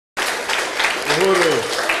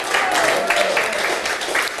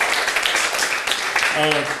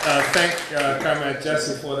Thank Comrade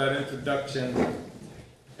Jesse for that introduction.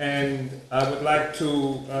 And I would like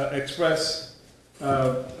to express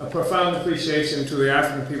a profound appreciation to the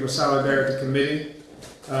African People's Solidarity Committee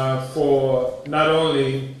for not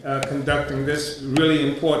only conducting this really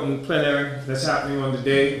important plenary that's happening on the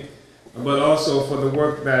day, but also for the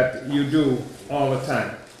work that you do all the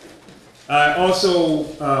time. I also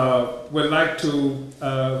would like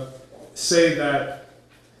to say that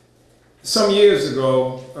some years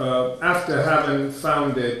ago, after having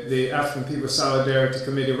founded the African People's Solidarity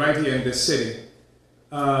Committee right here in this city,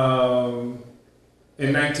 in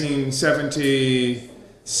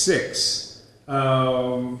 1976,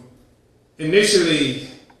 initially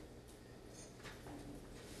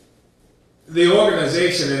the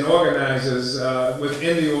organization and organizers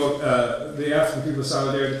within the African People's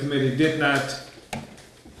Solidarity Committee did not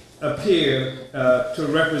appear to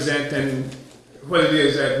represent what it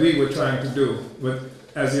is that we were trying to do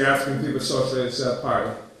as the African People's Socialist Party.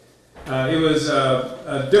 It was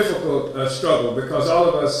a difficult struggle because all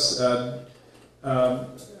of us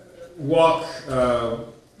walk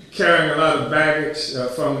carrying a lot of baggage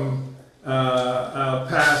from our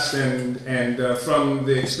past and from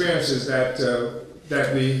the experiences that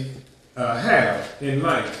we have in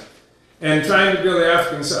life. And trying to build the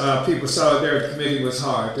African People's Solidarity Committee was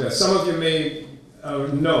hard. Some of you may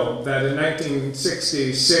know that in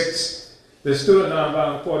 1966, the Student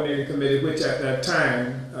Nonviolent Coordinating Committee, which at that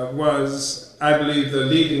time was, I believe, the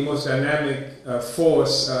leading, most dynamic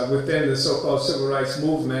force within the so-called civil rights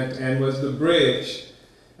movement and was the bridge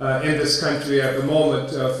in this country at the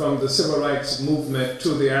moment from the civil rights movement to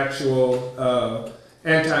the actual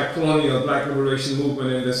anti-colonial black liberation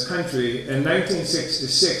movement in this country. In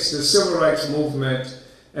 1966, the civil rights movement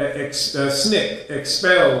SNCC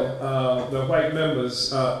expelled the white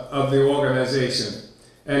members of the organization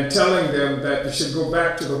and telling them that they should go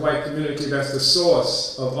back to the white community that's the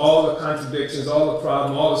source of all the contradictions, all the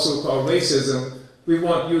problem, all the so-called racism. We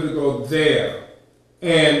want you to go there.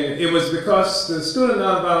 And it was because the Student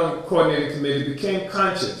Nonviolent Coordinating Committee became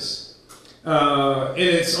conscious in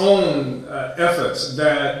its own efforts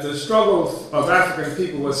that the struggle of African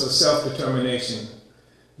people was for self-determination.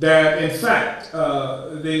 That in fact,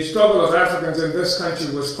 the struggle of Africans in this country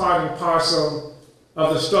was part and parcel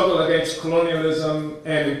of the struggle against colonialism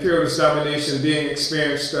and imperialist domination being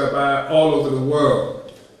experienced by all over the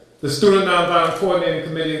world. The Student Nonviolent Coordinating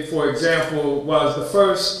Committee, for example, was the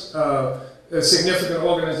first significant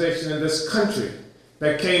organization in this country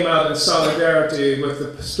that came out in solidarity with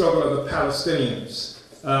the struggle of the Palestinians.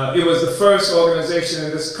 It was the first organization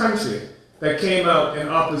in this country that came out in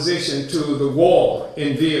opposition to the war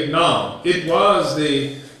in Vietnam. It was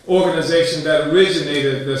the organization that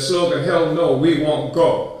originated the slogan, "Hell no, we won't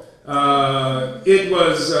go." It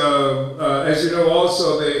was, as you know,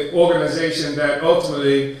 also the organization that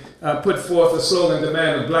ultimately put forth the slogan,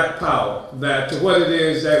 "Demand of Black Power," that what it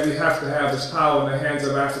is that we have to have is power in the hands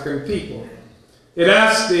of African people. It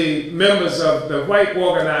asked the members of the white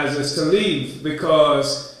organizers to leave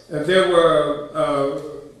because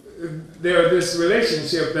there is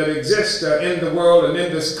relationship that exists in the world and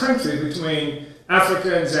in this country between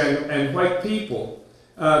Africans and white people.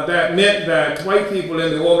 That meant that white people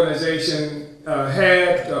in the organization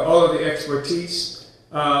had all of the expertise.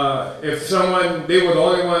 If someone, they were the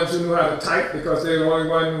only ones who knew how to type because they were the only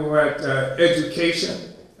ones who had education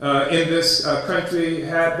in this country,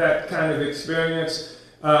 had that kind of experience.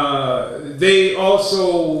 They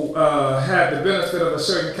also had the benefit of a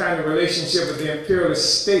certain kind of relationship with the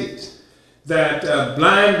imperialist state that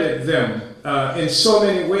blinded them in so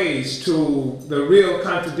many ways to the real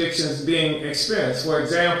contradictions being experienced. For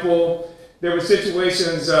example, there were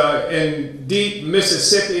situations in deep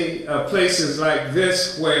Mississippi, places like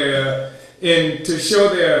this, where to show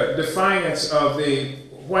their defiance of the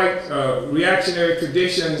white reactionary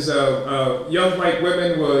traditions, young white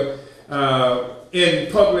women would in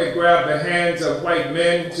public grab the hands of white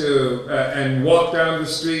men and walk down the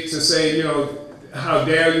streets to say, you know, how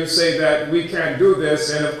dare you say that we can't do this?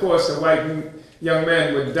 And of course the white young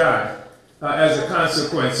man would die as a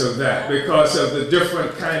consequence of that because of the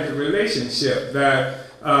different kind of relationship that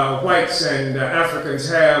whites and Africans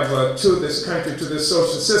have to this country, to this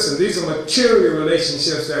social system. These are material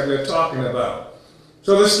relationships that we're talking about.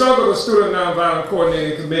 So the struggle the Student Nonviolent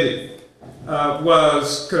Coordinating Committee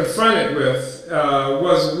was confronted with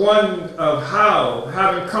was one of how,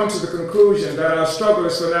 having come to the conclusion that our struggle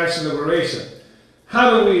is for national liberation, how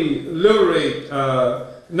do we liberate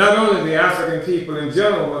not only the African people in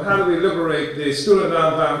general, but how do we liberate the Student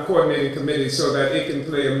Nonviolent Coordinating Committee so that it can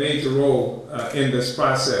play a major role in this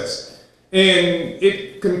process? And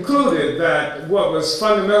it concluded that what was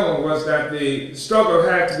fundamental was that the struggle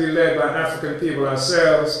had to be led by African people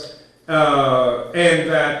ourselves, and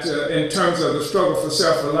that in terms of the struggle for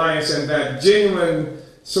self-reliance, and that genuine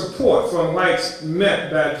support from whites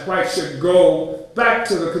meant that whites should go back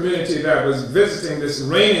to the community that was visiting this,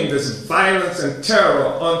 raining this violence and terror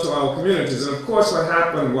onto our communities. And of course what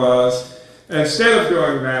happened was, instead of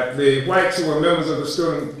doing that, the whites who were members of the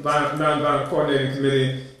Student Nonviolent Coordinating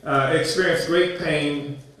Committee experienced great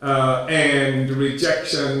pain and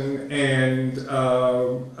rejection, and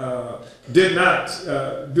did not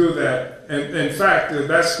do that. And in fact,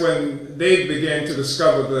 that's when they began to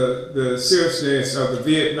discover the seriousness of the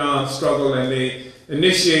Vietnam struggle, and they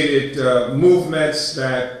initiated movements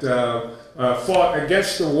that fought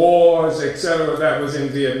against the wars, etc., that was in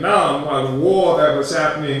Vietnam, while the war that was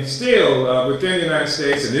happening still within the United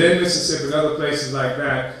States and in Mississippi and other places like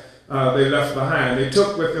that, they left behind. They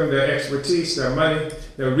took with them their expertise, their money,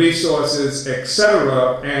 their resources,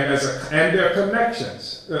 etc., and their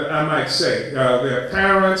connections, I might say. Their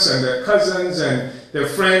parents and their cousins and their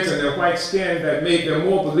friends and their white skin that made them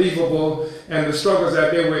more believable, and the struggles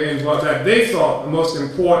that they were involved, that they thought most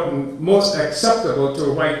important, most acceptable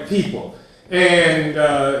to white people. And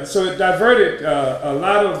so it diverted a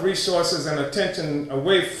lot of resources and attention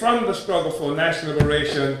away from the struggle for national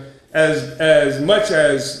liberation, as much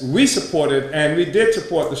as we supported, and we did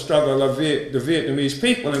support the struggle of the Vietnamese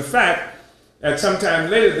people. In fact, at some time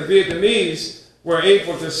later, the Vietnamese were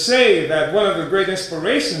able to say that one of the great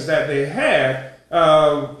inspirations that they had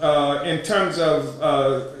in terms of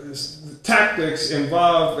tactics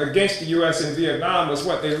involved against the U.S. in Vietnam was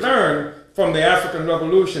what they learned from the African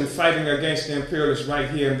Revolution fighting against the imperialists right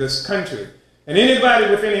here in this country. And anybody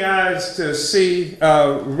with any eyes to see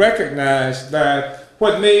recognized that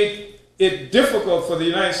what made it difficult for the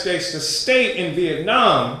United States to stay in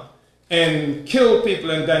Vietnam and kill people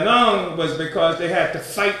in Da Nang was because they had to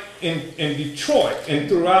fight in Detroit and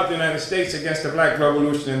throughout the United States against the Black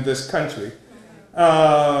Revolution in this country.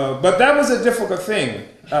 But that was a difficult thing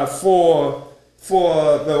for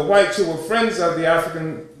the whites who were friends of the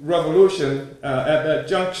African Revolution at that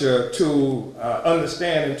juncture to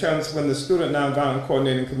understand in terms when the Student Nonviolent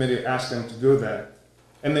Coordinating Committee asked them to do that.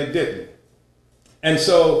 And they didn't. And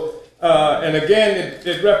so, and again,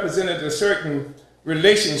 it represented a certain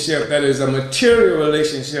relationship that is a material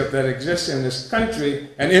relationship that exists in this country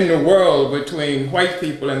and in the world between white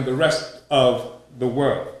people and the rest of the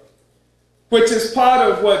world, which is part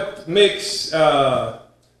of what makes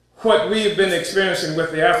what we've been experiencing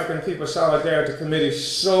with the African People's Solidarity Committee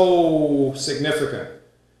so significant.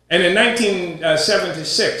 And in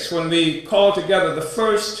 1976, when we called together the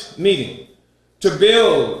first meeting to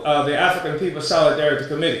build the African People's Solidarity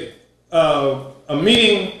Committee, a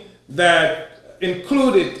meeting that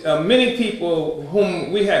included many people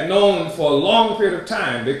whom we had known for a long period of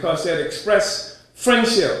time because they had expressed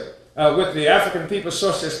friendship with the African People's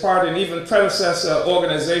Socialist Party and even predecessor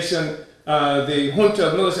organization, the Junta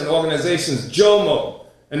of Militant Organizations, JOMO.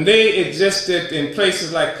 And they existed in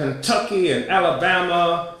places like Kentucky and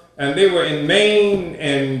Alabama, and they were in Maine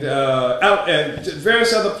and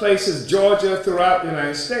various other places, Georgia, throughout the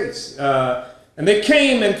United States. And they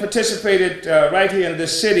came and participated right here in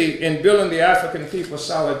this city in building the African People's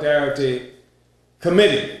Solidarity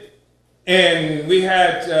Committee. And we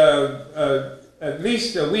had at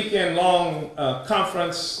least a weekend-long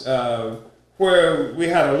conference where we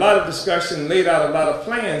had a lot of discussion, laid out a lot of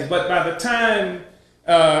plans. But by the time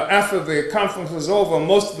after the conference was over,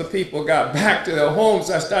 most of the people got back to their homes.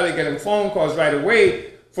 I started getting phone calls right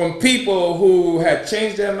away from people who had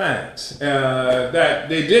changed their minds, that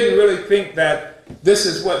they didn't really think that this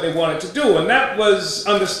is what they wanted to do. And that was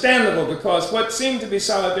understandable because what seemed to be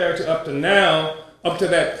solidarity up to now, up to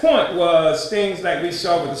that point, was things like we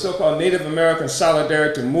saw with the so-called Native American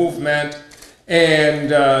Solidarity Movement, and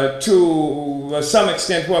to some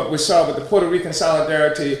extent what we saw with the Puerto Rican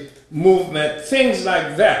Solidarity Movement, things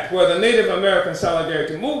like that, where the Native American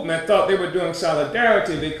Solidarity Movement thought they were doing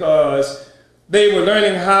solidarity because they were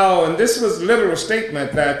learning how, and this was a literal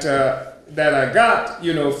statement that that I got,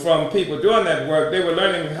 you know, from people doing that work. They were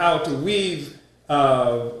learning how to weave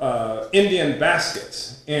Indian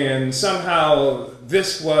baskets, and somehow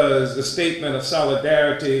this was a statement of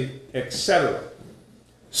solidarity, etc.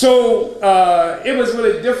 So it was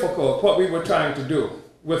really difficult what we were trying to do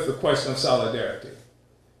with the question of solidarity.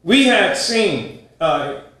 We had seen in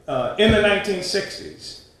the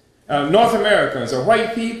 1960s North Americans or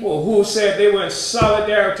white people who said they were in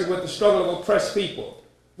solidarity with the struggle of oppressed people.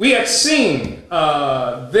 We had seen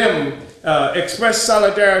them express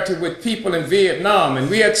solidarity with people in Vietnam, and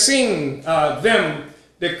we had seen them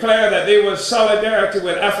declare that they were solidarity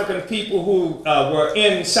with African people who were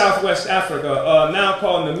in Southwest Africa, now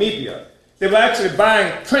called Namibia. They were actually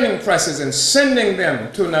buying printing presses and sending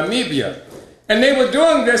them to Namibia. And they were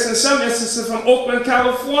doing this in some instances from Oakland,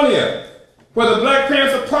 California, where the Black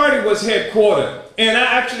Panther Party was headquartered. And I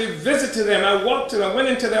actually visited them. I walked to them, I went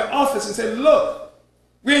into their office and said, look,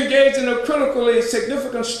 we engaged in a critically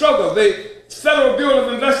significant struggle. The Federal Bureau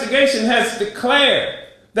of Investigation has declared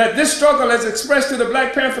that this struggle, as expressed to the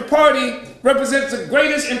Black Panther Party, represents the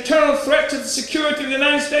greatest internal threat to the security of the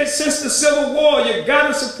United States since the Civil War. You've got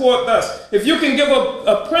to support us. If you can give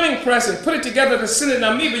a printing press and put it together to send it to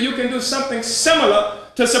Namibia, you can do something similar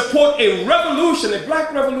to support a revolution, a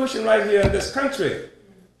black revolution right here in this country.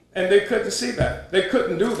 And they couldn't see that. They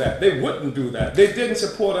couldn't do that. They wouldn't do that. They didn't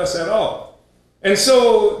support us at all. And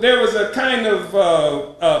so there was a kind of,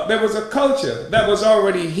 there was a culture that was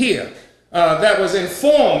already here. That was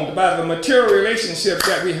informed by the material relationships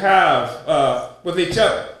that we have with each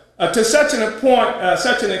other, to such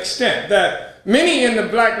an extent that many in the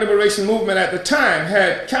Black liberation movement at the time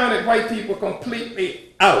had counted white people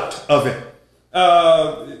completely out of it.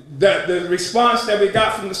 The response that we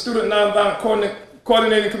got from the Student Nonviolent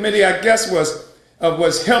Coordinating Committee, I guess,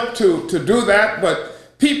 was helped to do that, but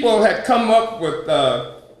people had come up with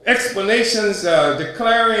explanations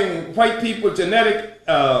declaring white people genetic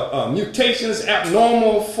mutations,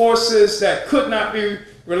 abnormal forces that could not be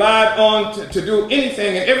relied on to do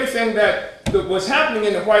anything, and everything that was happening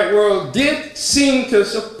in the white world did seem to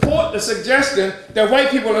support the suggestion that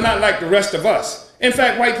white people are not like the rest of us. In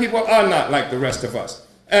fact, white people are not like the rest of us.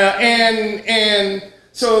 And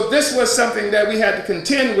so this was something that we had to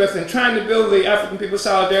contend with in trying to build the African People's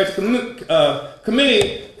Solidarity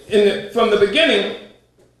Committee from the beginning.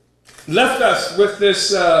 Left us with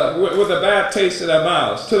this, with a bad taste in our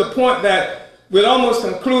mouths, to the point that we'd almost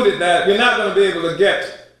concluded that we're not going to be able to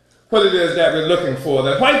get what it is that we're looking for.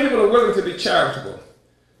 That white people are willing to be charitable,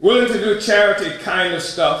 willing to do charity kind of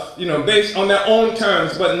stuff, you know, based on their own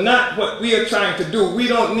terms, but not what we are trying to do. We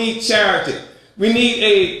don't need charity. We need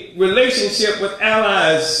a relationship with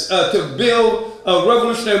allies to build a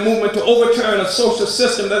revolutionary movement to overturn a social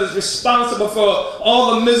system that is responsible for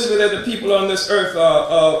all the misery that the people on this earth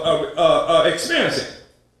are experiencing.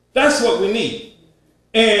 That's what we need.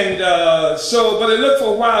 And but it looked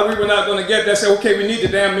for a while we were not going to get that. Say, okay, we need the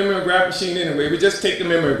damn mimeograph machine anyway. We just take the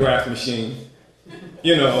mimeograph machine,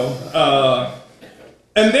 you know.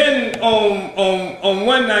 And then on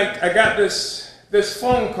one night, I got this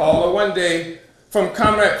phone call, or one day, from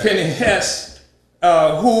Comrade Penny Hess,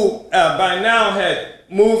 who by now had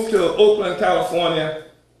moved to Oakland, California,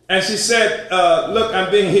 and she said, look,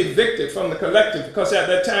 I'm being evicted from the collective, because at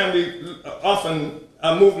that time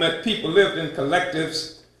our movement people lived in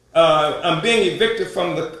collectives. I'm being evicted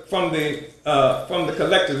from the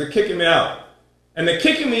collective. They're kicking me out. And they're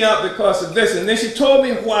kicking me out because of this. And then she told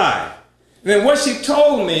me why. And then what she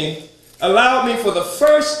told me allowed me for the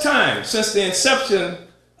first time since the inception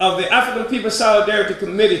of the African People's Solidarity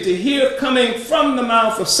Committee to hear coming from the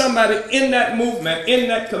mouth of somebody in that movement, in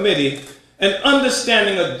that committee, an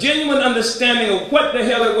understanding, a genuine understanding of what the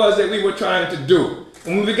hell it was that we were trying to do.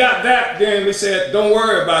 And when we got that, then we said, don't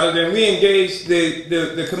worry about it, and we engaged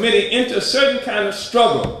the committee into a certain kind of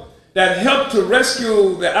struggle that helped to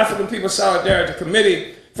rescue the African People's Solidarity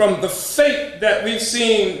Committee from the fate that we've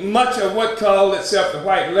seen much of what called itself the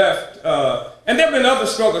white left. And there have been other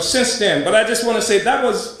struggles since then, but I just want to say that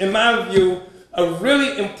was, in my view, a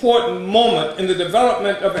really important moment in the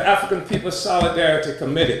development of the African People's Solidarity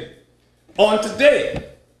Committee. On today,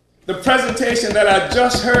 the presentation that I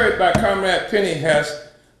just heard by Comrade Penny Hess,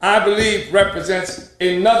 I believe represents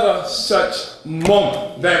another such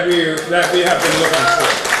moment that we have been looking for.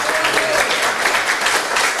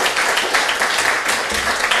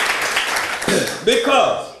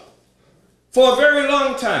 Because for a very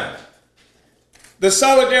long time, the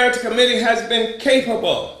Solidarity Committee has been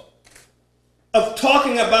capable of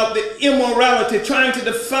talking about the immorality, trying to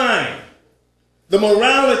define the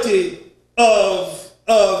morality of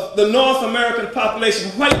the North American population,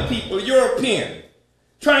 white people, European,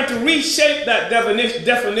 trying to reshape that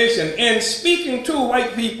definition and speaking to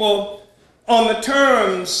white people on the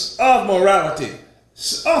terms of morality,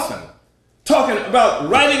 often talking about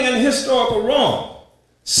righting an historical wrong,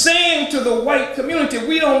 saying to the white community,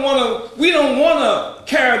 we don't want to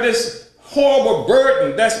carry this horrible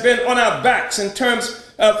burden that's been on our backs in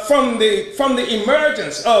terms from the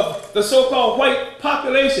emergence of the so-called white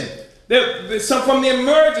population, from the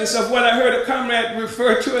emergence of what I heard a comrade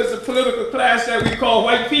refer to as the political class that we call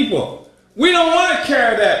white people. We don't want to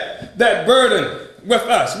carry that burden with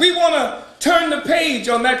us. We want turn the page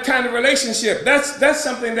on that kind of relationship. That's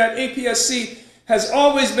something that APSC has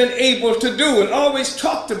always been able to do and always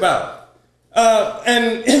talked about.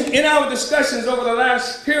 And in our discussions over the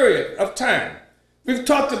last period of time, we've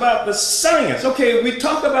talked about the science. Okay, we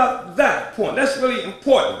talked about that point. That's really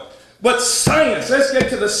important. But science, let's get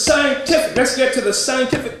to the scientific. Let's get to the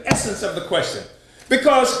scientific essence of the question.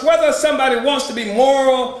 Because whether somebody wants to be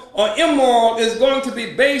moral or immoral is going to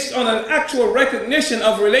be based on an actual recognition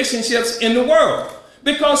of relationships in the world.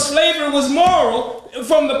 Because slavery was moral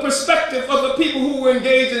from the perspective of the people who were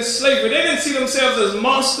engaged in slavery. They didn't see themselves as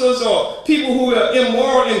monsters or people who were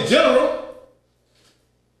immoral in general,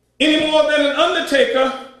 any more than an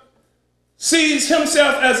undertaker sees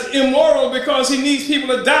himself as immoral because he needs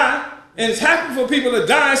people to die and is happy for people to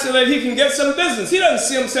die so that he can get some business. He doesn't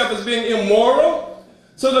see himself as being immoral.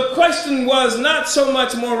 So the question was not so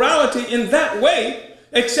much morality in that way,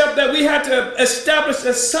 except that we had to establish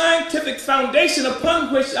a scientific foundation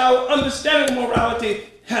upon which our understanding of morality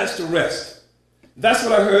has to rest. That's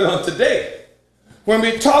what I heard on today. When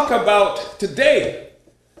we talk about today,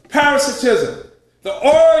 parasitism, the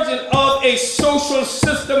origin of a social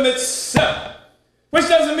system itself, which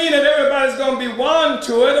doesn't mean that everybody's going to be won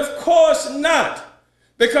to it. Of course not.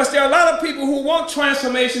 Because there are a lot of people who want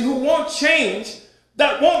transformation, who want change,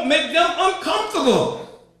 that won't make them uncomfortable.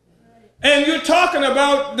 And you're talking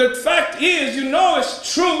about, the fact is, you know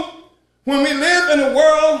it's true, when we live in a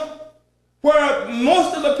world where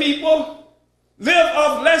most of the people live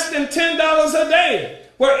off less than $10 a day,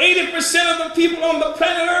 where 80% of the people on the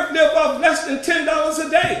planet Earth live off less than $10 a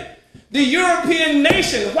day. The European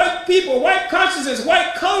nation, white people, white consciousness,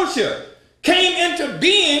 white culture came into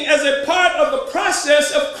being as a part of the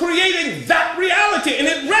process of creating that reality, and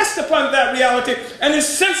it rests upon that reality, and its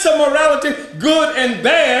sense of morality, good and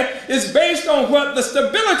bad, is based on what the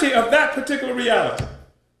stability of that particular reality.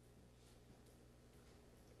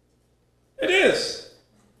 It is.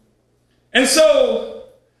 And so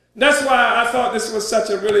that's why I thought this was such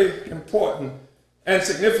a really important and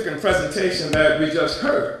significant presentation that we just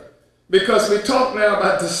heard, because we talk now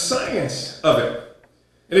about the science of it.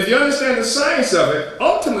 And if you understand the science of it,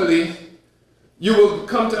 ultimately, you will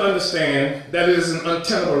come to understand that it is an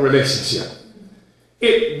untenable relationship.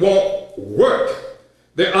 It won't work.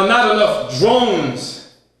 There are not enough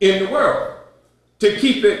drones in the world to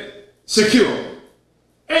keep it secure.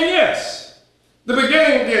 And yes,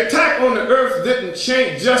 the attack on the earth didn't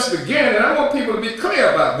just begin, and I want people to be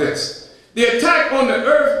clear about this. The attack on the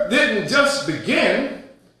earth didn't just begin.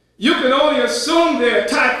 You can only assume the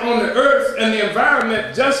attack on the earth and the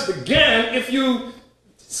environment just began if you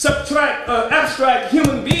abstract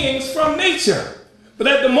human beings from nature. But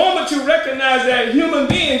at the moment you recognize that human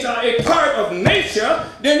beings are a part of nature,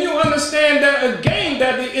 then you understand that again,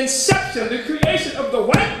 that the inception, the creation of the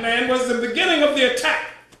white man was the beginning of the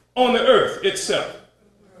attack on the earth itself.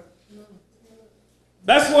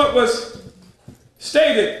 That's what was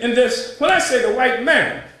stated in this, when I say the white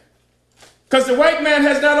man. Because the white man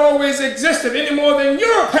has not always existed any more than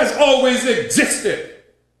Europe has always existed.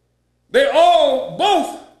 They all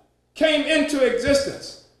both came into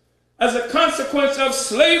existence as a consequence of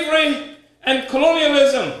slavery and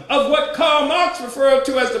colonialism, of what Karl Marx referred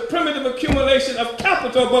to as the primitive accumulation of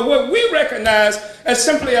capital, but what we recognize as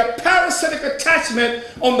simply a parasitic attachment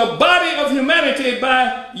on the body of humanity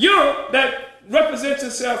by Europe that represents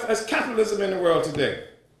itself as capitalism in the world today.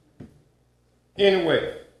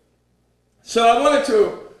 Anyway. So I wanted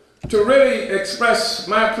to really express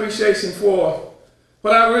my appreciation for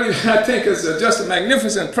what I think is just a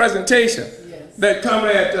magnificent presentation that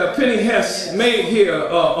Comrade Penny Hess made here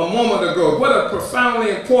a moment ago. What a profoundly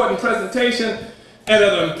important presentation and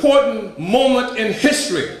an important moment in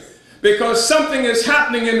history, because something is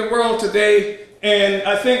happening in the world today, and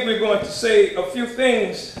I think we're going to say a few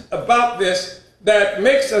things about this that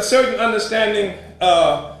makes a certain understanding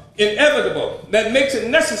inevitable, that makes it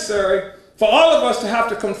necessary for all of us to have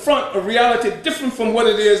to confront a reality different from what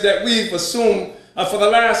it is that we've assumed for the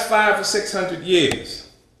last 500 or 600 years.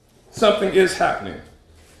 Something is happening.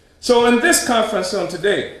 So in this conference on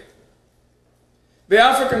today, the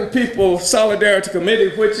African People Solidarity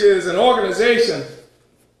Committee, which is an organization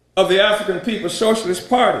of the African People's Socialist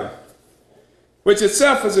Party, which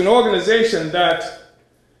itself is an organization that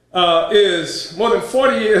is more than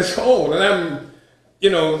 40 years old, and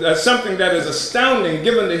that's something that is astounding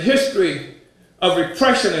given the history of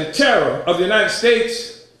repression and terror of the United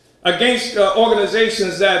States against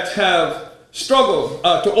organizations that have struggled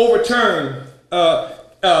to overturn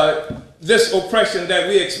this oppression that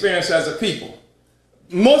we experience as a people.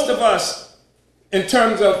 Most of us, in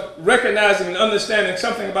terms of recognizing and understanding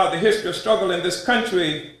something about the history of struggle in this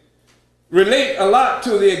country, relate a lot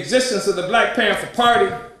to the existence of the Black Panther Party,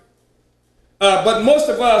 but most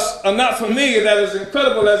of us are not familiar that as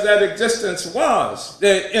incredible as that existence was.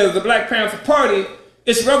 The Black Panther Party,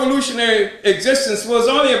 its revolutionary existence was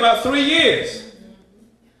only about 3 years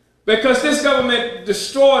because this government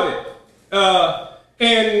destroyed it.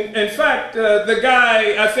 And in fact, the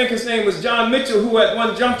guy, I think his name was John Mitchell, who at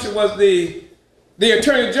one juncture was the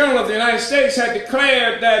Attorney General of the United States, had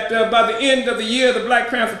declared that by the end of the year, the Black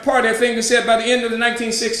Panther Party, I think he said by the end of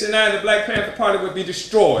 1969, the Black Panther Party would be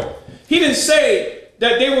destroyed. He didn't say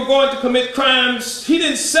that they were going to commit crimes. He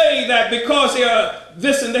didn't say that because they are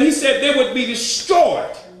this and that. He said they would be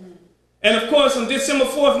destroyed. And of course, on December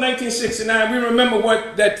 4th, 1969, we remember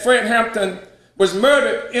that Fred Hampton was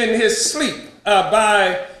murdered in his sleep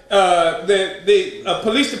by the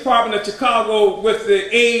police department of Chicago with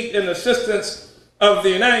the aid and assistance of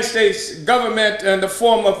the United States government in the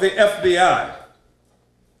form of the FBI.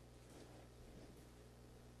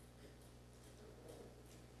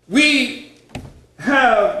 We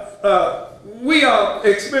are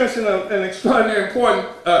experiencing an extraordinary important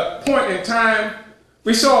point in time.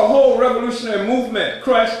 We saw a whole revolutionary movement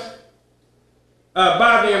crushed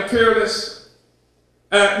by the imperialists.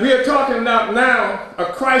 We are talking about now a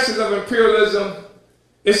crisis of imperialism.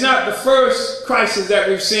 It's not the first crisis that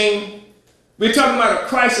we've seen. We're talking about a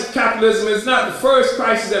crisis of capitalism. It's not the first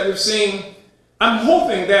crisis that we've seen. I'm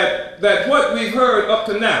hoping that what we've heard up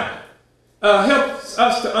to now helps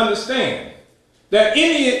us to understand that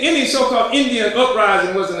any so-called Indian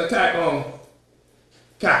uprising was an attack on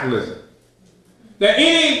capitalism. That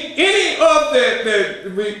any of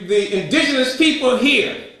the indigenous people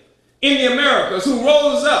here in the Americas who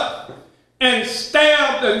rose up and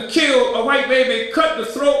stabbed and killed a white baby, cut the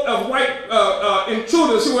throat of white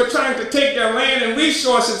intruders who were trying to take their land and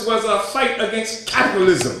resources was a fight against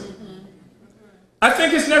capitalism. I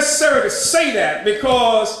think it's necessary to say that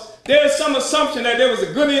because there's some assumption that there was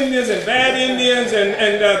a good Indians and bad Indians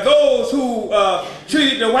and those who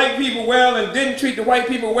treated the white people well and didn't treat the white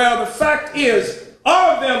people well. The fact is,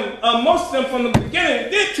 all of them, most of them from the beginning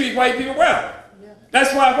did treat white people well.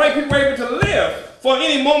 That's why white people were able to live for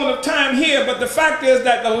any moment of time here. But the fact is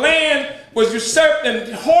that the land was usurped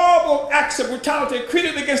and horrible acts of brutality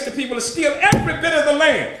created against the people to steal every bit of the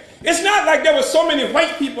land. It's not like there were so many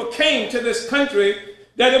white people came to this country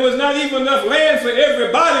that there was not even enough land for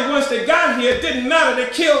everybody. Once they got here, it didn't matter. They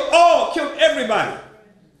killed everybody.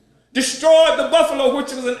 Destroyed the buffalo,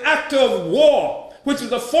 which was an act of war, which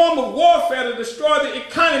was a form of warfare to destroy the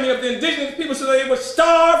economy of the indigenous people so that they would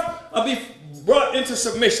starve or be brought into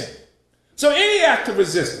submission. So any act of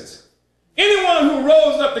resistance, anyone who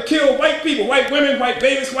rose up to kill white people, white women, white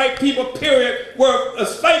babies, white people, period, were a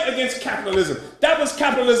fight against capitalism. That was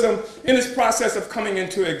capitalism in its process of coming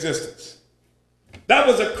into existence. That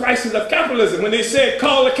was a crisis of capitalism when they said,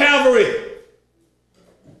 call the cavalry.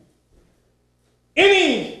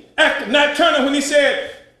 Any act of Nat Turner, when he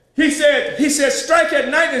said, strike at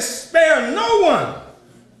night and spare no one.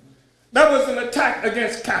 That was an attack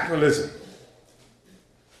against capitalism.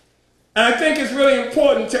 And I think it's really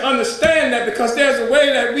important to understand that because there's a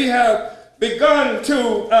way that we have begun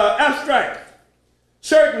to abstract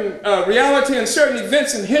certain reality and certain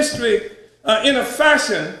events in history in a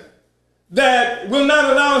fashion that will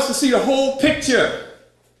not allow us to see the whole picture.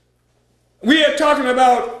 We are talking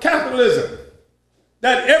about capitalism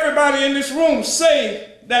that everybody in this room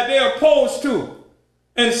say that they're opposed to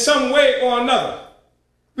in some way or another.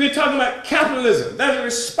 We're talking about capitalism that is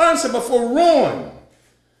responsible for ruin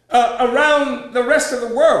around the rest of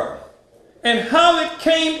the world and how it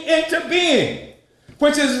came into being,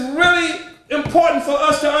 which is really important for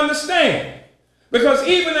us to understand. Because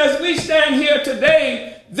even as we stand here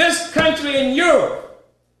today, this country and Europe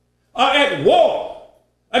are at war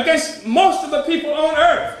against most of the people on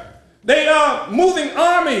earth. They are moving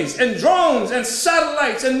armies and drones and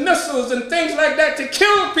satellites and missiles and things like that to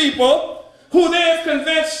kill people who they have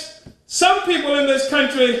convinced some people in this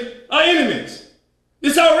country are enemies.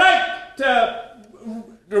 It's all right to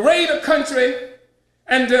raid a country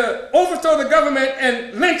and to overthrow the government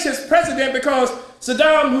and lynch his president because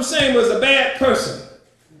Saddam Hussein was a bad person.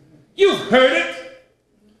 You've heard it.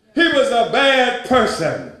 He was a bad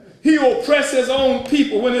person. He oppressed his own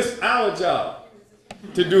people when it's our job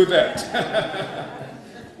to do that.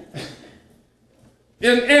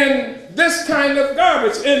 and this kind of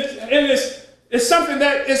garbage, and it's something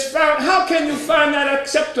that is found. How can you find that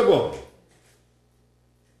acceptable?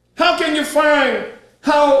 How can you find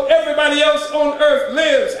how everybody else on earth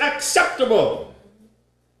lives acceptable?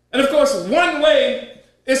 And of course, one way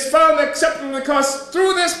it's found acceptable because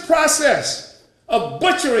through this process of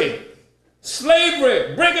butchery,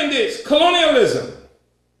 slavery, brigandage, colonialism,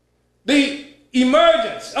 the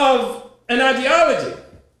emergence of an ideology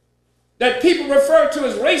that people refer to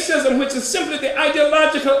as racism, which is simply the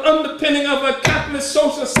ideological underpinning of a capitalist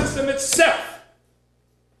social system itself,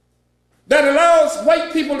 that allows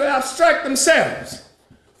white people to abstract themselves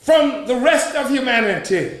from the rest of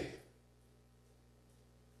humanity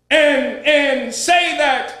and say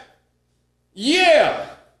that, yeah,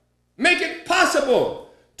 make it possible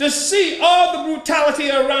to see all the brutality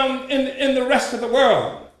around in the rest of the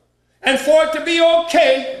world, and for it to be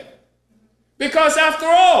okay, because after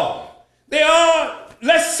all, they are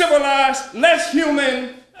less civilized, less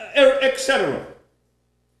human, etc.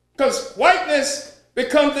 Because whiteness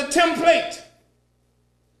becomes the template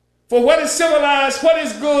for what is civilized, what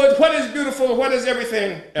is good, what is beautiful, what is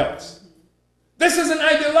everything else. This is an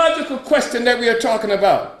ideological question that we are talking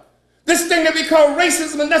about. This thing that we call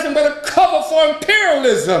racism is nothing but a cover for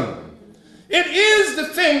imperialism. It is the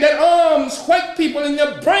thing that arms white people in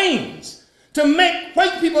their brains to make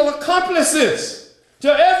white people accomplices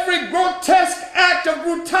to every grotesque act of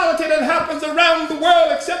brutality that happens around the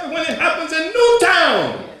world, except when it happens in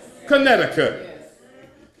Newtown, Connecticut.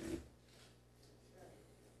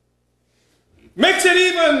 Makes it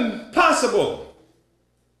even possible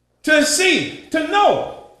to see, to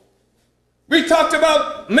know. We talked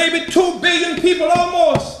about maybe 2 billion people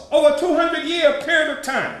almost over a 200-year period of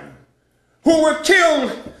time who were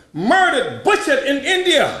killed, murdered, butchered in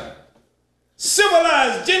India.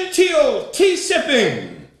 Civilized, genteel,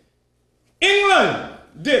 tea-sipping. England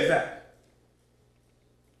did that.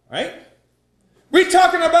 Right? We're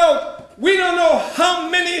talking about, we don't know how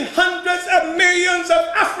many hundreds of millions of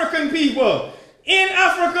African people in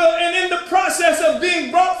Africa and in the process of being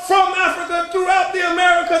brought from Africa throughout the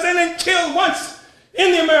Americas and then killed once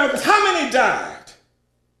in the Americas. How many died?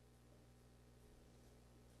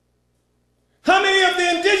 How many of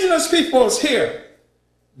the indigenous peoples here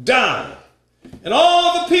died? And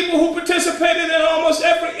all the people who participated in almost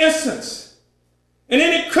every instance, in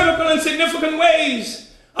any critical and significant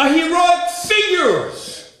ways, are heroic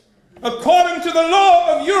figures according to the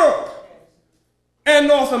law of Europe and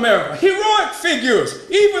North America. Heroic figures.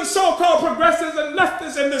 Even so-called progressives and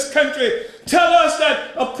leftists in this country tell us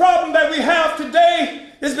that a problem that we have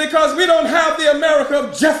today is because we don't have the America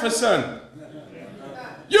of Jefferson.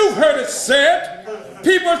 You've heard it said.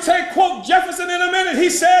 People take, quote, Jefferson in a minute. He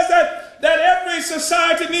says that every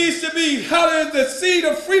society needs to be, the seed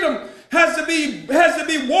of freedom has to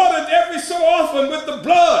be watered every so often with the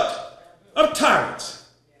blood of tyrants.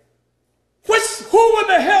 Who in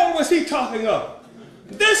the hell was he talking of?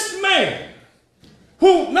 This man,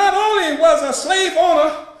 who not only was a slave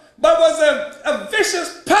owner, but was a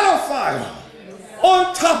vicious pedophile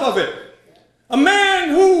on top of it. A man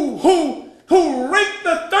who raped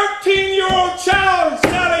the 13-year-old child,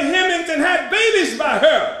 Sally Hemings, and had babies by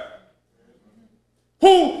her.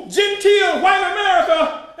 Who genteel white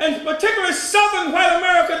America, and particularly Southern white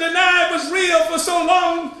America, denied was real for so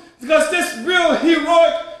long because this real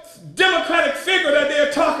heroic democratic figure that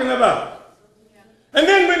they're talking about. And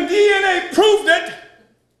then when DNA proved it,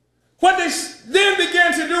 what they then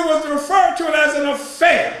began to do was refer to it as an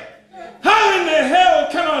affair. How in the hell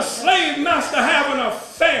can a slave master have an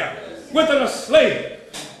affair with an slave?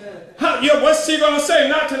 What's she going to say?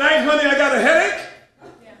 Not tonight, honey, I got a headache?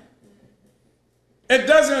 It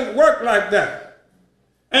doesn't work like that.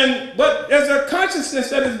 But there's a consciousness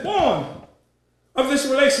that is born of this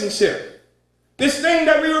relationship. This thing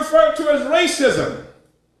that we refer to as racism.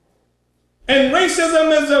 And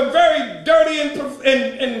racism is a very dirty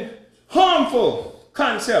and harmful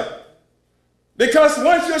concept. Because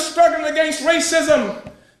once you're struggling against racism,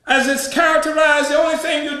 as it's characterized, the only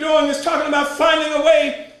thing you're doing is talking about finding a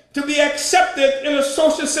way to be accepted in a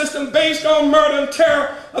social system based on murder and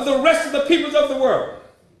terror of the rest of the peoples of the world.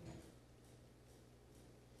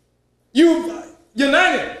 You've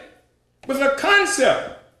united with a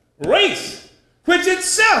concept, race, which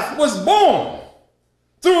itself was born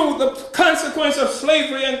through the consequence of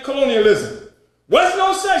slavery and colonialism. Was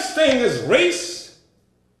no such thing as race.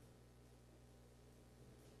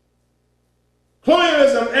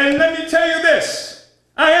 Colonialism, and let me tell you this,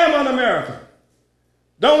 I am un-American.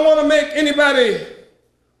 Don't want to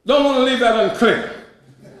leave that unclear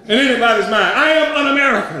in anybody's mind. I am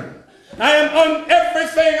un-American. I am on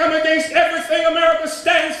everything, I'm against everything America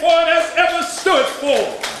stands for and has ever stood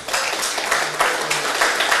for.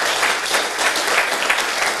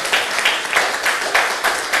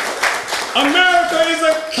 America is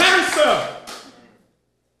a cancer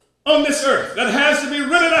on this earth that has to be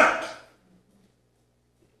rooted out.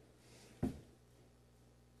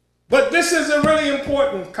 But this is a really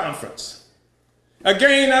important conference.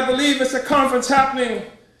 Again, I believe it's a conference happening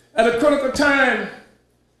at a critical time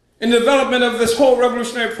in the development of this whole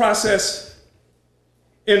revolutionary process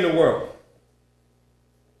in the world.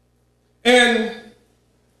 And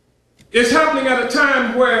it's happening at a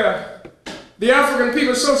time where the African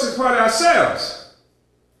People's Socialist Party ourselves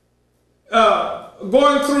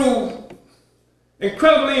going through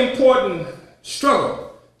incredibly important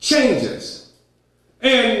struggle, changes.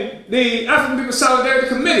 And the African People's Solidarity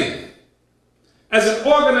Committee, as an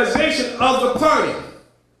organization of the party,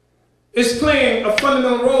 is playing a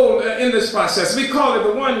fundamental role in this process. We call it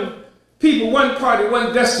the One People, One Party,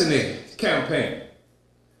 One Destiny campaign.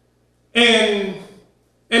 And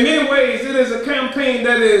in many ways, it is a campaign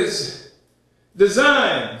that is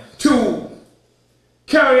designed to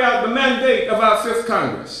carry out the mandate of our Fifth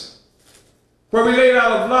Congress, where we laid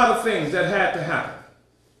out a lot of things that had to happen.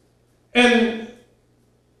 And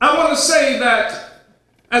I want to say that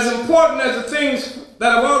as important as the things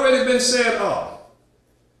that have already been said are,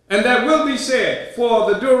 and that will be said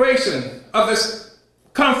for the duration of this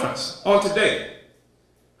conference on today,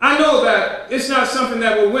 I know that it's not something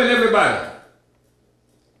that will win everybody.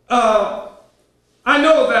 I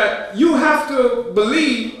know that you have to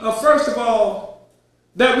believe, first of all,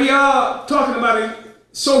 that we are talking about a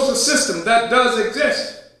social system that does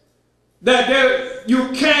exist, that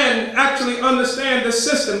you can actually understand the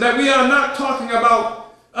system, that we are not talking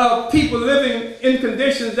about people living in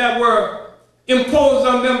conditions that were imposed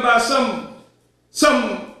on them by some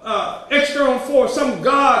external force, some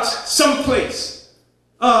gods, someplace,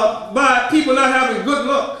 by people not having good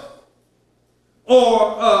luck,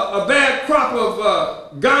 or a bad crop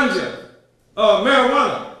of ganja,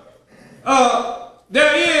 marijuana.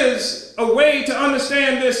 There is a way to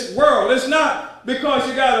understand this world. It's not because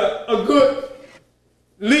you got a good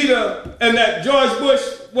leader and that George Bush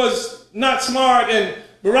was not smart and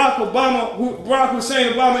Barack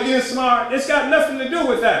Hussein Obama is smart. It's got nothing to do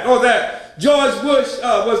with that. Or that George Bush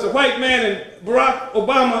was a white man and Barack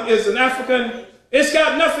Obama is an African. It's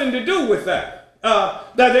got nothing to do with that.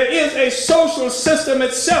 That there is a social system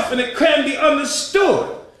itself and it can be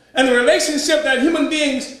understood. And the relationship that human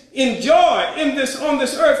beings enjoy on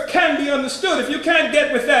this earth can be understood. If you can't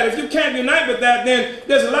get with that, if you can't unite with that, then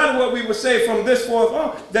there's a lot of what we would say from this forth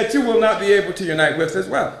on that you will not be able to unite with as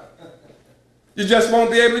well. You just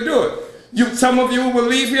won't be able to do it. Some of you will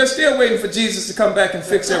leave here still waiting for Jesus to come back and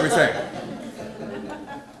fix everything.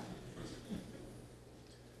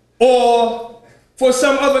 Or for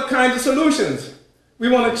some other kinds of solutions. We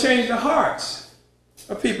want to change the hearts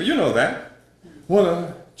of people. You know that. Want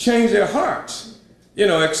to change their hearts,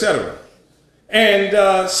 etc.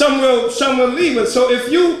 And some will leave us. So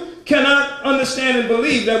if you cannot understand and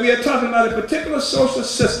believe that we are talking about a particular social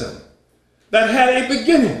system that had a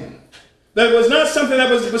beginning, that was not something that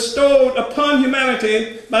was bestowed upon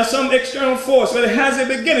humanity by some external force, but it has a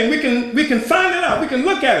beginning. We can find it out. We can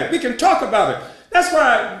look at it. We can talk about it. That's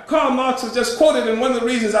why Karl Marx was just quoted, and one of the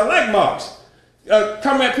reasons I like Marx.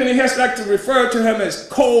 Comrade Penny Hess liked to refer to him as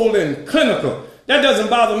cold and clinical. That doesn't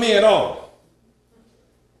bother me at all.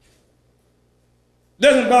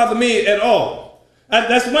 Doesn't bother me at all.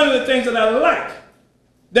 That's one of the things that I like.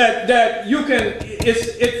 That you can,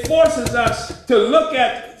 it forces us to look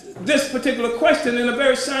at this particular question in a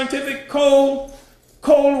very scientific, cold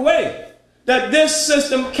way. That this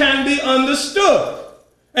system can be understood.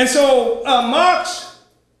 And so Marx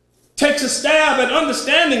takes a stab at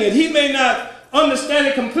understanding it. He may not understand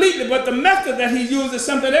it completely, but the method that he used is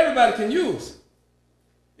something that everybody can use.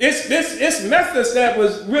 It's methods that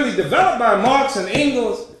was really developed by Marx and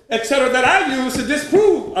Engels, etc., that I use to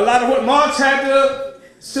disprove a lot of what Marx had to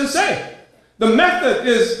say. The method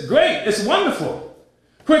is great. It's wonderful,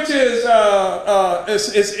 which is,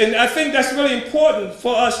 and I think that's really important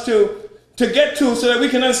for us to get to so that we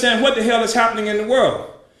can understand what the hell is happening in the world.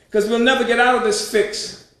 Because we'll never get out of this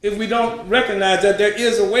fix if we don't recognize that there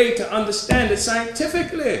is a way to understand it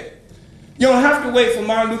scientifically. You don't have to wait for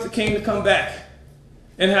Martin Luther King to come back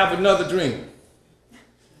and have another dream.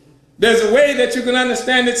 There's a way that you can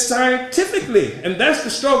understand it scientifically, and that's the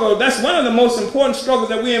struggle. That's one of the most important struggles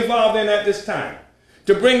that we're involved in at this time,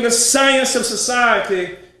 to bring the science of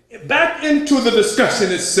society back into the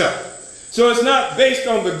discussion itself. So it's not based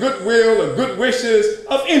on the goodwill or good wishes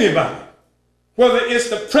of anybody, whether it's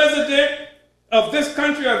the president of this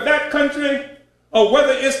country or that country, or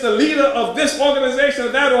whether it's the leader of this organization or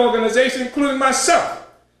that organization, including myself.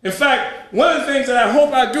 In fact, one of the things that I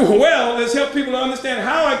hope I do well is help people to understand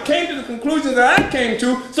how I came to the conclusions that I came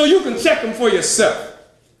to, so you can check them for yourself.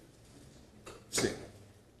 See,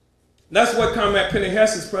 that's what Comrade Penny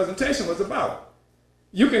Hess's presentation was about.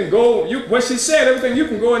 You can go, what she said, everything, you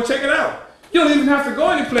can go and check it out. You don't even have to go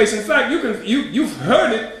anyplace. In fact, you've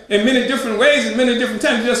heard it in many different ways in many different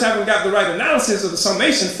times. You just haven't got the right analysis or the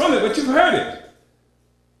summation from it, but you've heard it.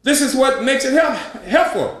 This is what makes it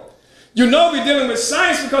helpful. You know we're dealing with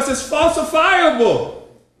science because it's falsifiable.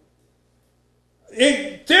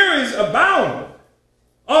 Theories abound.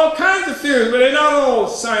 All kinds of theories, but they're not all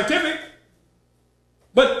scientific.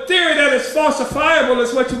 But theory that is falsifiable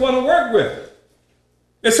is what you want to work with.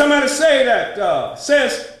 If somebody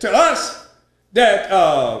says to us that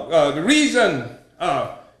the reason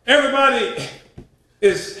everybody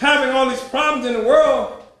is having all these problems in the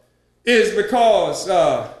world is because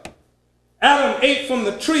Adam ate from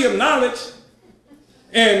the tree of knowledge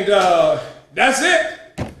and that's it.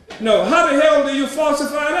 No, how the hell do you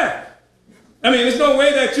falsify that? I mean, there's no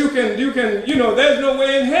way that you can, there's no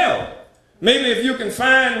way in hell. Maybe if you can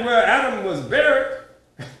find where Adam was buried,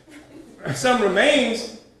 some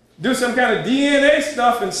remains, do some kind of DNA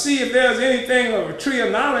stuff and see if there's anything of a tree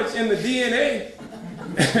of knowledge in the DNA.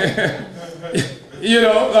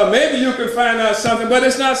 Maybe you can find out something, but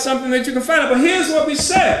it's not something that you can find out. But here's what we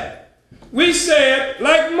said. We said,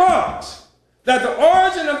 like Marx, that the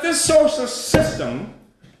origin of this social system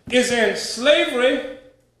is in slavery,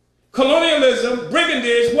 colonialism,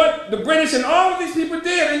 brigandage, what the British and all of these people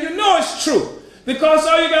did, and you know it's true. Because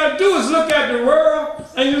all you got to do is look at the world,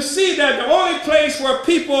 and you see that the only place where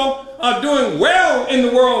people are doing well in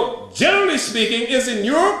the world, generally speaking, is in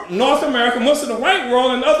Europe, North America, most of the white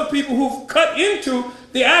world, and other people who've cut into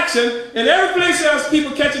the action. And every place there's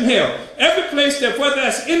people catching hell. Every place that, whether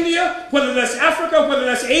that's India, whether that's Africa, whether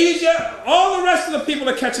that's Asia, all the rest of the people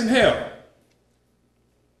are catching hell.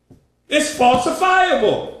 It's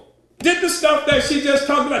falsifiable. Did the stuff that she just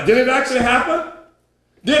talked about, did it actually happen?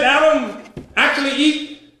 Did Adam actually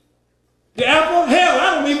eat the apple? Hell,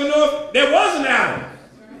 I don't even know if there was an Adam.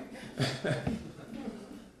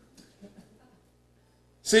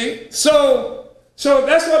 See? So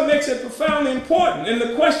that's what makes it profoundly important. And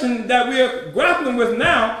the question that we are grappling with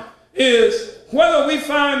now is whether we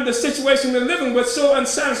find the situation we're living with so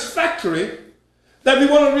unsatisfactory that we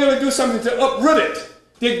want to really do something to uproot it,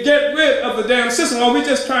 to get rid of the damn system, or are we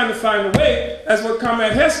just trying to find a way, as what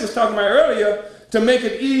Comrade Hess was talking about earlier, to make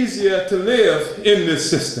it easier to live in this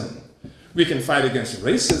system. We can fight against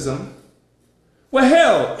racism. Well,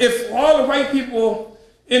 hell, if all the white people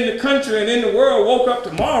in the country and in the world woke up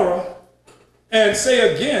tomorrow and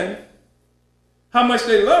say again how much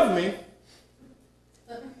they love me,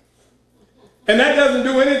 and that doesn't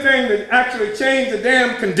do anything to actually change the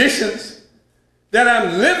damn conditions that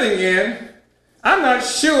I'm living in, I'm not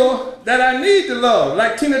sure that I need the love.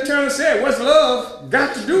 Like Tina Turner said, what's love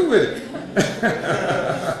got to do with it?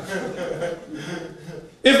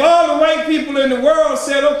 If all the white people in the world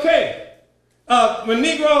said, okay, when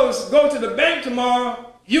Negroes go to the bank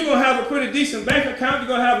tomorrow, you're going to have a pretty decent bank account, you're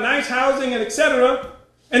going to have nice housing and etc.,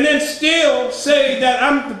 and then still say that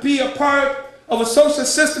I'm to be a part of a social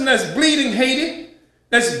system that's bleeding Haiti,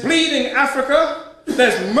 that's bleeding Africa,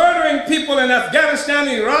 that's murdering people in Afghanistan,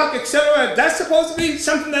 Iraq, etc., that's supposed to be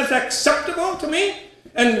something that's acceptable to me?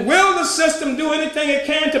 And will the system do anything it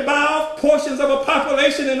can to buy off portions of a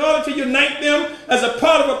population in order to unite them as a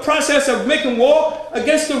part of a process of making war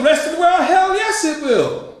against the rest of the world? Hell yes, it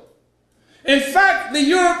will. In fact, the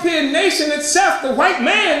European nation itself, the white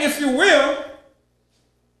man, if you will,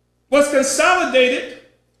 was consolidated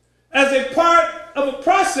as a part of a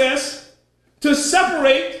process to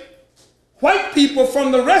separate white people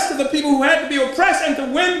from the rest of the people who had to be oppressed and to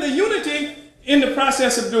win the unity in the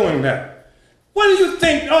process of doing that. What do you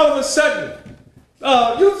think all of a sudden?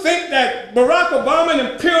 You think that Barack Obama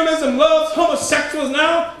and imperialism loves homosexuals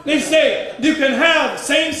now? They say you can have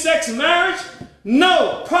same-sex marriage?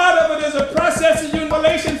 No, part of it is a process of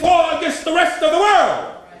unionization for against the rest of the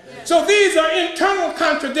world. So these are internal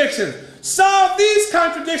contradictions. Solve these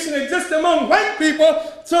contradictions exist among white people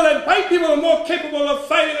so that white people are more capable of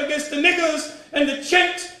fighting against the niggers and the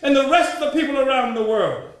chinks and the rest of the people around the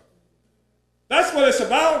world. That's what it's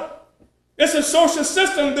about. It's a social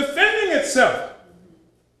system defending itself,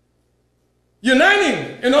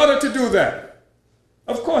 uniting in order to do that.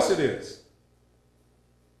 Of course it is.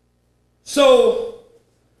 So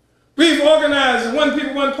we've organized One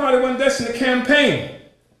People, One Party, One Destiny campaign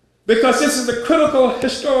because this is the critical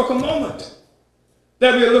historical moment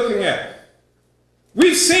that we're looking at.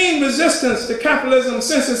 We've seen resistance to capitalism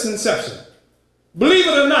since its inception. Believe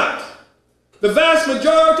it or not, the vast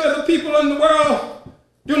majority of the people in the world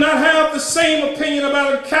do not have the same opinion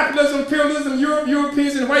about capitalism, imperialism,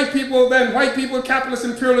 Europeans and white people than white people, capitalists,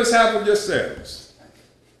 imperialists have of yourselves.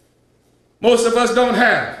 Most of us don't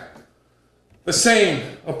have the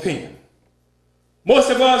same opinion.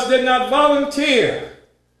 Most of us did not volunteer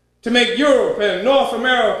to make Europe and North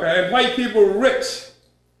America and white people rich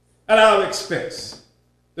at our expense.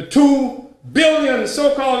 The 2 billion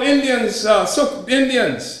so-called Indians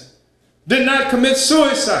did not commit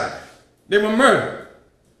suicide. They were murdered.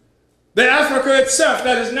 The Africa itself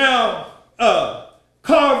that is now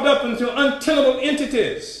carved up into untenable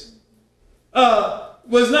entities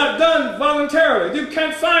was not done voluntarily. You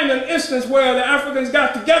can't find an instance where the Africans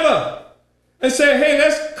got together and say, hey,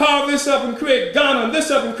 let's carve this up and create Ghana, and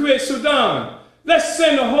this up and create Sudan. Let's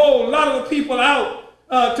send a whole lot of the people out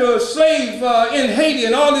to slave in Haiti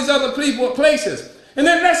and all these other places. And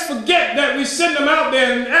then let's forget that we send them out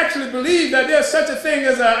there and actually believe that there's such a thing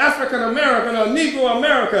as an African American or Negro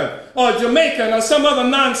American or Jamaican or some other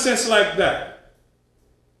nonsense like that.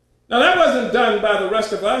 Now that wasn't done by the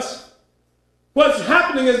rest of us. What's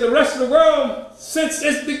happening is the rest of the world, since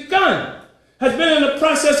it's begun, has been in the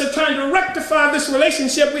process of trying to rectify this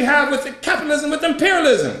relationship we have with the capitalism, with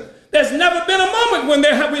imperialism. There's never been a moment when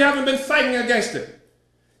we haven't been fighting against it.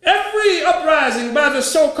 Every uprising by the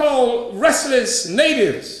so-called restless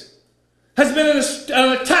natives has been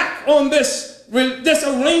an attack on this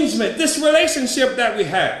arrangement, this relationship that we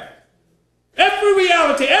have. Every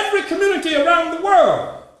reality, every community around the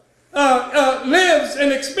world lives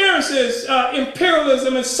and experiences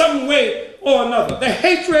imperialism in some way or another. The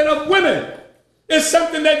hatred of women is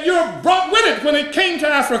something that Europe brought with it when it came to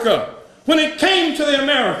Africa, when it came to the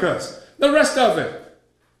Americas, the rest of it.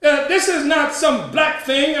 This is not some black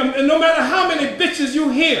thing, and no matter how many bitches you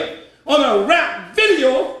hear on a rap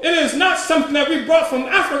video, it is not something that we brought from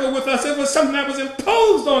Africa with us. It was something that was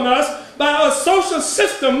imposed on us by a social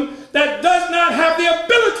system that does not have the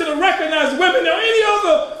ability to recognize women or any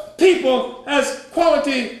other people as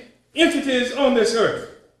quality entities on this earth.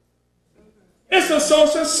 It's a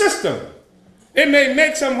social system. It may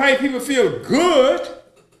make some white people feel good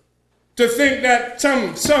to think that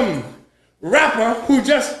some rapper who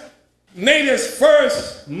just made his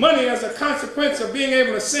first money as a consequence of being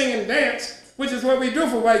able to sing and dance, which is what we do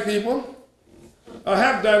for white people, or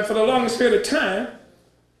have done for the longest period of time,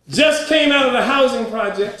 just came out of the housing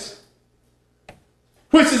projects,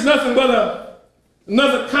 which is nothing but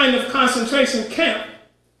another kind of concentration camp.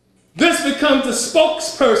 This becomes the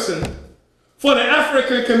spokesperson for the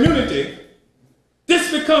African community.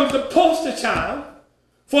 This becomes the poster child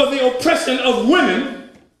for the oppression of women.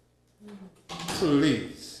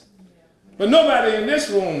 Please. But nobody in this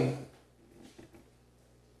room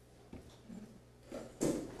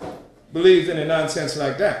believes in a nonsense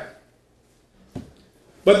like that.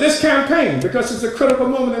 But this campaign, because it's a critical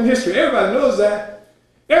moment in history, everybody knows that.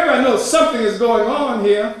 Everybody knows something is going on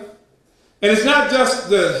here. And it's not just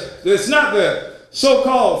the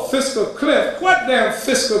so-called fiscal cliff. What damn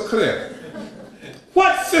fiscal cliff?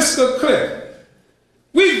 What fiscal cliff?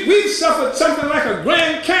 We've suffered something like a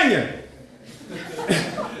Grand Canyon.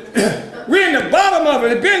 We're in the bottom of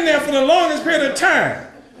it. It's been there for the longest period of time.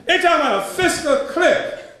 They're talking about a fiscal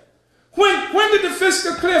cliff. When did the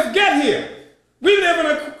fiscal cliff get here? We live in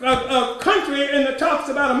a country in the talks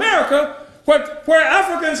about America where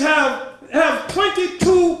Africans have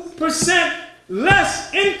 22%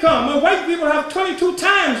 less income, and white people have 22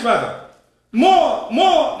 times rather more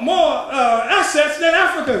assets than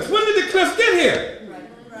Africans. When did the cliff get here?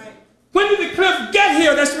 When did the cliff get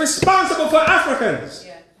here that's responsible for Africans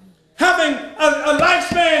having a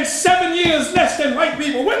lifespan 7 years less than white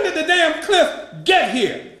people? When did the damn cliff get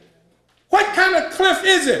here? What kind of cliff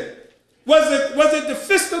is it? Was it the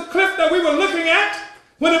fiscal cliff that we were looking at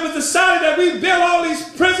when it was decided that we build all these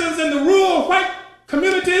prisons in the rural white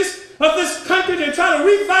communities of this country to try to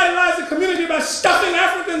revitalize the community by stuffing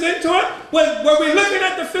Africans into it? Were we looking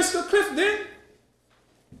at the fiscal cliff then?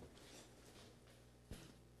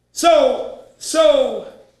 So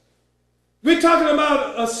we're talking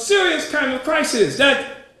about a serious kind of crisis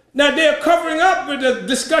that they're covering up with the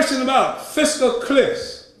discussion about fiscal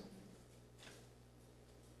cliffs.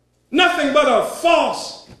 Nothing but a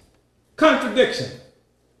false contradiction.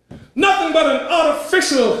 Nothing but an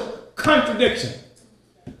artificial contradiction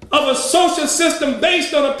of a social system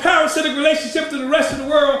based on a parasitic relationship to the rest of the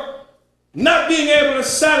world not being able to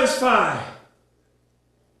satisfy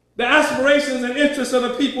the aspirations and interests of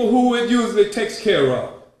the people who it usually takes care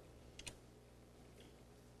of.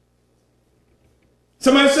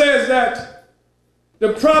 Somebody says that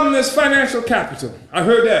the problem is financial capital. I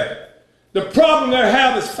heard that. The problem they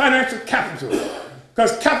have is financial capital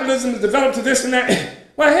because capitalism is developed to this and that.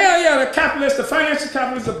 Well, hell yeah, the financial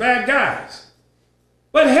capitalists are bad guys.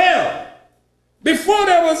 But hell, before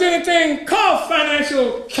there was anything called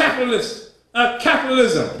financial capitalism,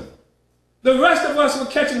 the rest of us were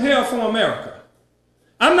catching hell from America.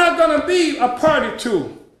 I'm not going to be a party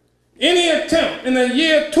to any attempt in the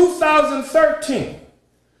year 2013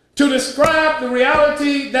 to describe the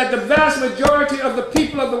reality that the vast majority of the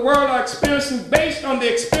people of the world are experiencing based on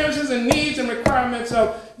the experiences and needs and requirements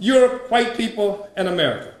of Europe, white people, and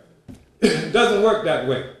America. It doesn't work that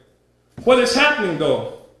way. What is happening,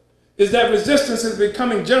 though, is that resistance is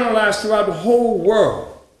becoming generalized throughout the whole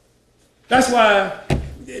world. That's why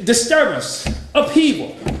disturbance,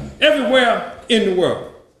 upheaval, everywhere in the world.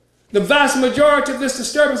 The vast majority of this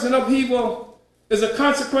disturbance and upheaval is a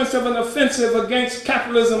consequence of an offensive against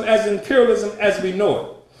capitalism as imperialism as we know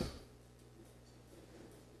it.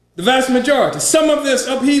 The vast majority. Some of this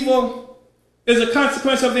upheaval is a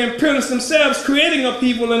consequence of the imperialists themselves creating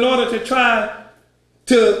upheaval in order to try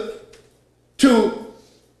to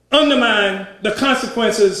undermine the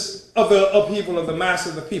consequences of the upheaval of the mass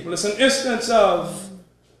of the people. It's an instance of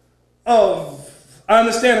I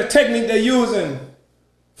understand, a technique they use in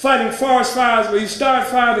fighting forest fires where you start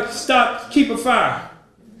fire to keep a fire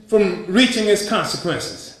from reaching its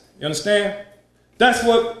consequences. You understand? That's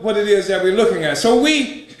what it is that we're looking at. So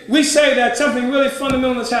we say that something really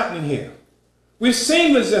fundamental is happening here. We've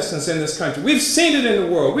seen resistance in this country. We've seen it in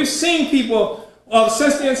the world. We've seen people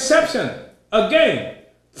since the inception, again,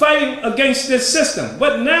 fighting against this system.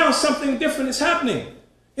 But now something different is happening.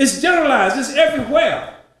 It's generalized. It's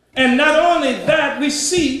everywhere. And not only that, we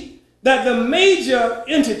see that the major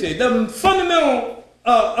entity, the fundamental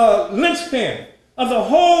linchpin of the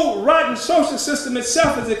whole rotten social system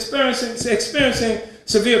itself is experiencing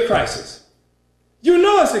severe crisis. You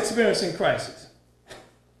know it's experiencing crisis.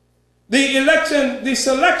 The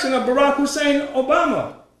selection of Barack Hussein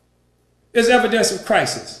Obama is evidence of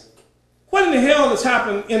crisis. What in the hell has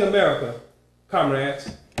happened in America, comrades?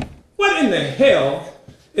 What in the hell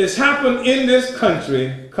has happened in this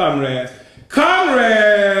country, comrades?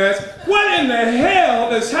 Comrades, what in the hell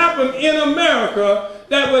has happened in America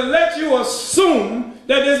that would let you assume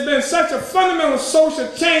that there's been such a fundamental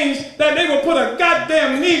social change that they will put a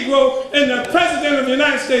goddamn Negro in the President of the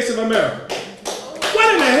United States of America?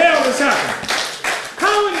 What in the hell has happened?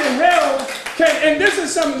 How in the hell and this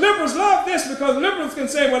is some liberals love this because liberals can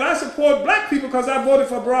say, well, I support black people because I voted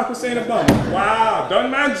for Barack Hussein Obama. Wow,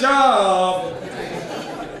 done my job.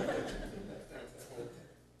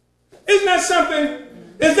 Isn't that something?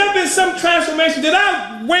 Has there been some transformation? Did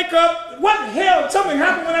I wake up? What hell? Something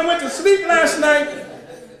happened when I went to sleep last night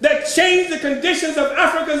that changed the conditions of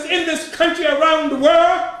Africans in this country around the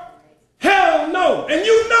world? Hell no. And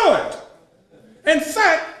you know it. In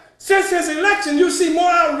fact, since his election, you see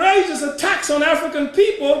more outrageous attacks on African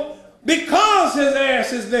people because his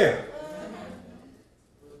ass is there.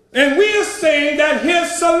 And we are saying that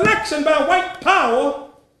his selection by white power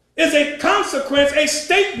is a consequence, a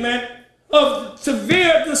statement of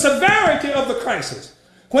the severity of the crisis.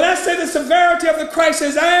 When I say the severity of the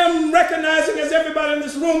crisis, I am recognizing, as everybody in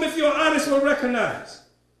this room, if you're honest, will recognize,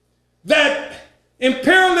 that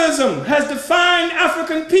imperialism has defined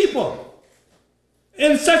African people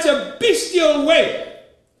in such a bestial way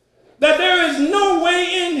that there is no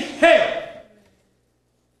way in hell,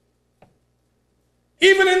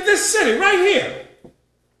 even in this city, right here,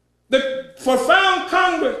 the profound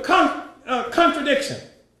contradiction,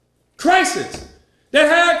 crisis, that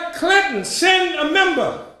had Clinton send a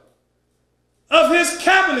member of his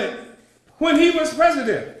cabinet when he was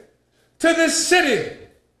president to this city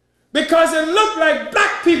because it looked like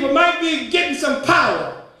black people might be getting some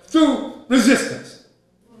power through resistance.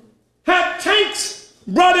 Had tanks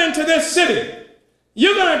brought into this city.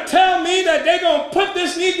 You're going to tell me that they're going to put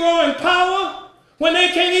this Negro in power when they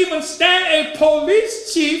can't even stand a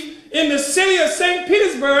police chief in the city of St.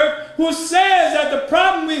 Petersburg who says that the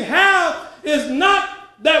problem we have is not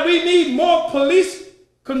that we need more police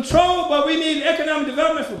control, but we need economic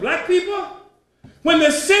development for black people? When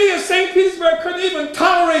the city of St. Petersburg couldn't even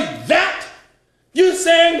tolerate that, you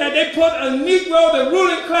saying that they put a Negro, the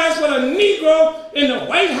ruling class, with a Negro in the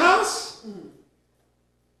White House?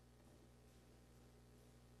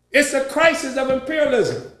 It's a crisis of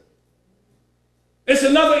imperialism. It's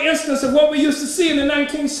another instance of what we used to see in the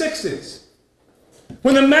 1960s,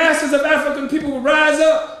 when the masses of African people would rise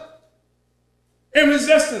up in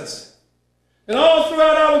resistance. And all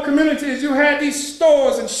throughout our communities, you had these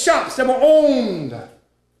stores and shops that were owned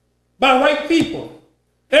by white people.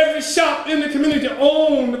 Every shop in the community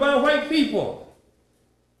owned by white people.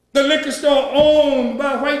 The liquor store owned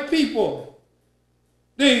by white people.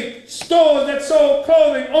 The stores that sold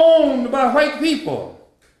clothing owned by white people.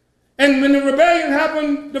 And when the rebellion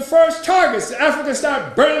happened, the first targets, the Africans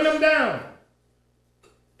started burning them down.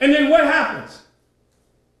 And then what happens?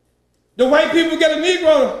 The white people get a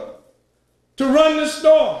Negro to run the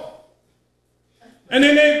store. And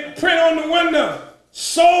then they print on the window,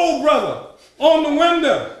 soul brother, on the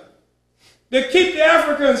window. They keep the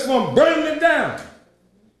Africans from burning it down.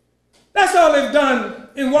 That's all they've done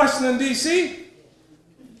in Washington, D.C.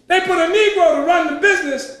 They put a Negro to run the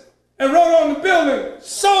business and wrote on the building,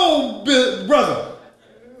 soul brother.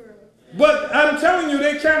 But I'm telling you,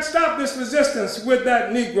 they can't stop this resistance with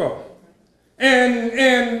that Negro.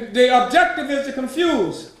 And the objective is to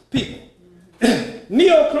confuse people.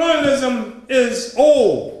 Neocolonialism is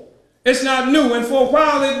old. It's not new, and for a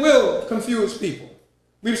while it will confuse people.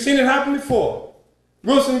 We've seen it happen before.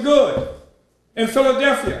 Wilson Good in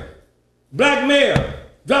Philadelphia, black mayor,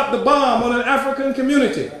 dropped the bomb on an African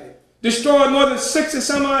community, destroyed more than 60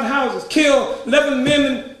 some odd houses, killed 11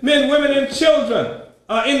 men, women, and children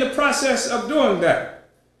in the process of doing that,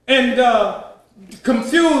 and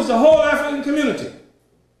confused the whole African community.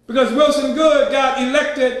 Because Wilson Good got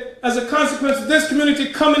elected as a consequence of this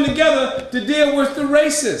community coming together to deal with the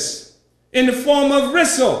racists in the form of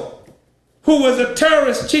Risso, who was a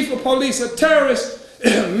terrorist chief of police, a terrorist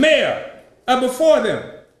mayor before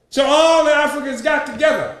them. So all the Africans got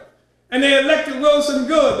together and they elected Wilson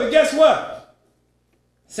Good. But guess what?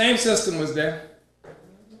 Same system was there.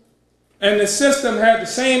 And the system had the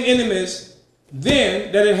same enemies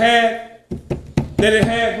then that it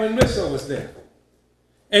had when Risso was there.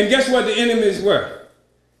 And guess what the enemies were?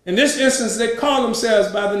 In this instance, they call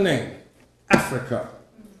themselves by the name Africa.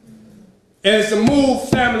 And it's the Move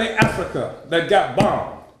family Africa that got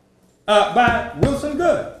bombed by Wilson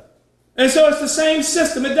Good. And so it's the same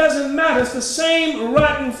system. It doesn't matter. It's the same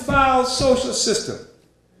rotten, foul social system.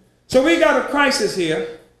 So we got a crisis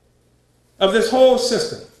here of this whole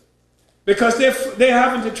system. Because they're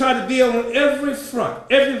having to try to deal on every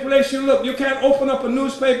front. Every place you look. You can't open up a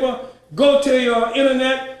newspaper, go to your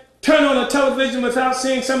internet, turn on a television without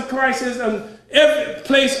seeing some crisis on every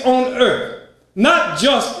place on earth. Not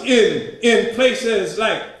just in places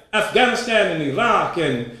like Afghanistan and Iraq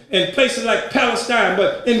and places like Palestine,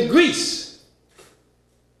 but in Greece,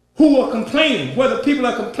 who are complaining, where the people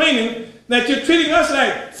are complaining that you're treating us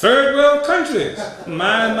like third world countries.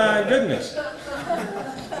 My goodness.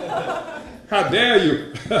 How dare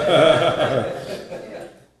you?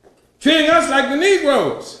 Treating us like the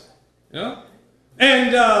Negroes, you know?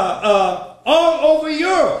 And all over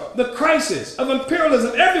Europe, the crisis of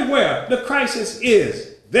imperialism, everywhere, the crisis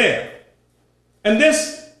is there. And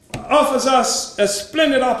this offers us a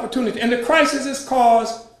splendid opportunity. And the crisis is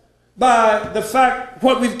caused by the fact,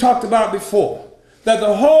 what we've talked about before, that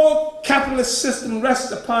the whole capitalist system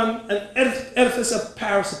rests upon an edifice of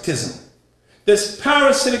parasitism. This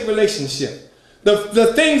parasitic relationship,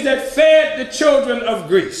 the things that fed the children of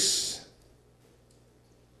Greece,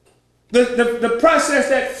 the process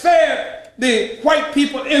that fed the white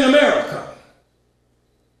people in America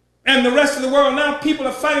and the rest of the world. Now people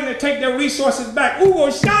are fighting to take their resources back. Hugo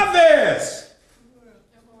Chavez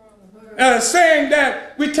saying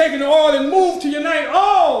that we're taking the oil and move to unite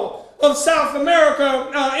all of South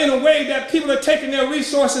America in a way that people are taking their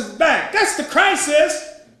resources back. That's the crisis.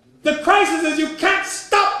 The crisis is you can't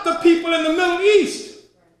stop the people in the Middle East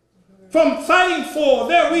from fighting for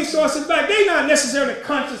their resources back. They're not necessarily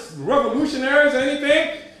conscious revolutionaries or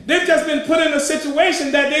anything. They've just been put in a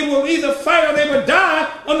situation that they will either fight or they will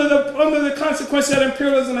die under the consequence that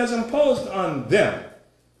imperialism has imposed on them.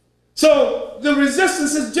 So the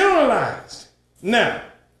resistance is generalized now.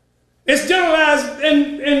 It's generalized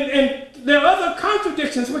and there are other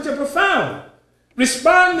contradictions which are profound,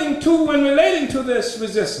 responding to and relating to this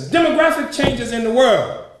resistance. Demographic changes in the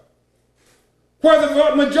world, where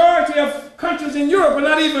the majority of countries in Europe are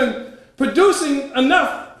not even producing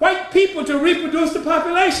enough white people to reproduce the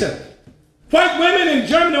population. White women in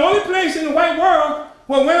Germany, the only place in the white world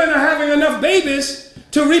where women are having enough babies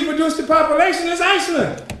to reproduce the population is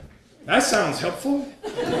Iceland. That sounds helpful.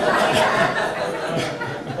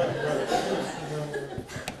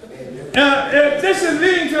 This is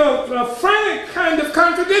leading to a frantic kind of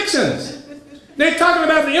contradictions. They're talking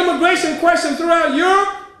about the immigration question throughout Europe.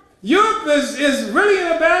 Europe is really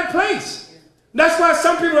in a bad place. That's why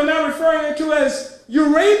some people are now referring to it as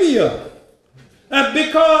Eurabia,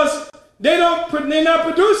 because they're not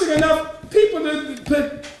producing enough people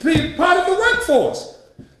to be part of the workforce.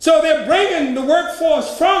 So they're bringing the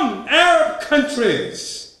workforce from Arab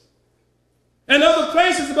countries and other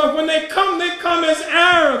places, but when they come as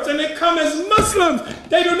Arabs and they come as Muslims.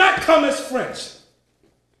 They do not come as French,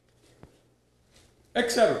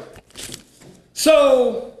 etc.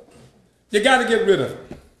 So you got to get rid of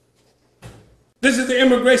them. This is the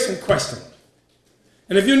immigration question.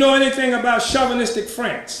 And if you know anything about chauvinistic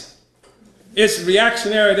France, it's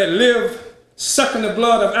reactionary that lived sucking the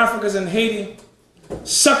blood of Africans in Haiti,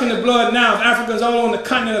 sucking the blood now of Africans all on the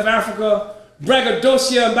continent of Africa,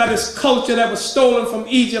 braggadocio about this culture that was stolen from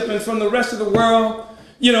Egypt and from the rest of the world.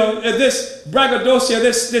 You know, this braggadocio,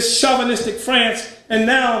 this chauvinistic France, and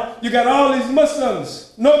now you got all these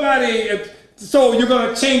Muslims. Nobody, so you're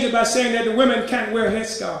going to change it by saying that the women can't wear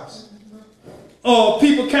headscarves. Or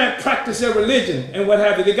people can't practice their religion and what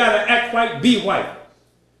have you. They got to act white, be white.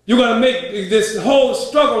 You're going to make this whole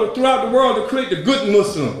struggle throughout the world to create the good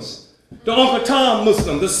Muslims, the Uncle Tom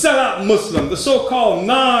Muslim, the sellout Muslim, the so-called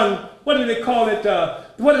what do they call it,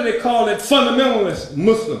 fundamentalist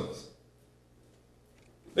Muslims.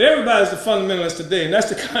 But everybody's a fundamentalist today, and that's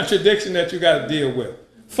the contradiction that you got to deal with.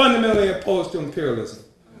 Fundamentally opposed to imperialism.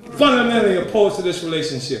 Fundamentally opposed to this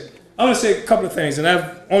relationship. I want to say a couple of things, and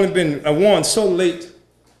I've only been warned so late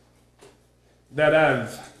that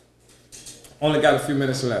I've only got a few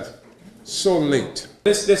minutes left. So late.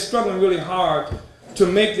 They're struggling really hard to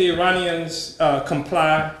make the Iranians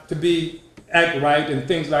comply, to act right and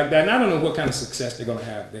things like that. And I don't know what kind of success they're going to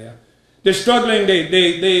have there. They're struggling.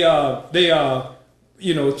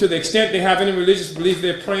 You know, to the extent they have any religious belief,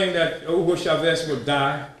 they're praying that Hugo Chavez will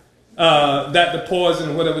die, that the poison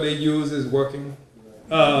or whatever they use is working.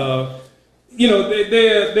 You know,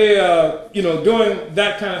 they're you know, doing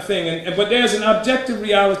that kind of thing. But there's an objective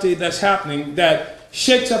reality that's happening that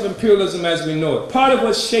shakes up imperialism as we know it. Part of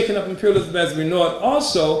what's shaking up imperialism as we know it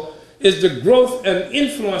also is the growth and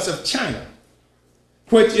influence of China,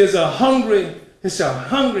 which is a hungry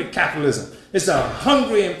capitalism. It's a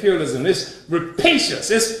hungry imperialism. It's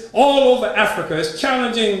rapacious. It's all over Africa. It's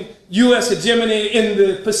challenging U.S. hegemony in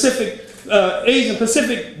the Pacific, Asian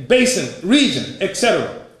Pacific Basin region,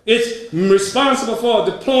 etc. It's responsible for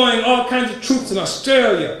deploying all kinds of troops in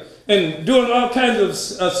Australia and doing all kinds of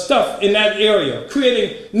stuff in that area,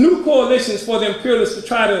 creating new coalitions for the imperialists to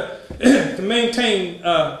try to maintain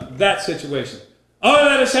that situation. All of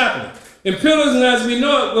that is happening. Imperialism as we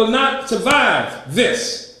know it will not survive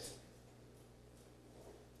this.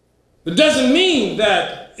 It doesn't mean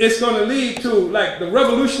that it's going to lead to like the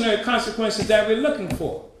revolutionary consequences that we're looking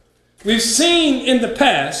for. We've seen in the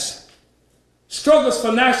past struggles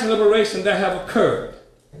for national liberation that have occurred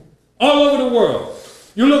all over the world.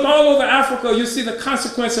 You look all over Africa, you see the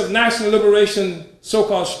consequence of national liberation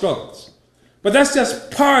so-called struggles. But that's just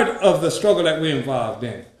part of the struggle that we're involved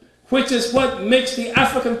in, which is what makes the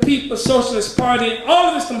African People's Socialist Party and all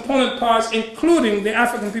of its component parts, including the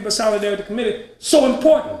African People's Solidarity Committee, so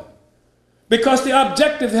important. Because the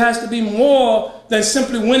objective has to be more than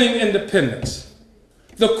simply winning independence.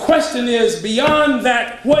 The question is, beyond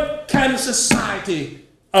that, what kind of society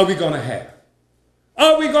are we going to have?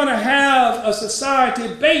 Are we going to have a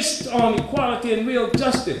society based on equality and real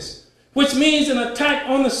justice, which means an attack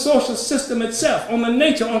on the social system itself, on the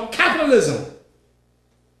nature, on capitalism,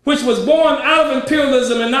 which was born out of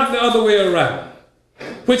imperialism and not the other way around?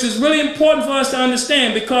 Which is really important for us to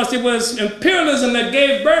understand, because it was imperialism that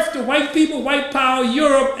gave birth to white people, white power,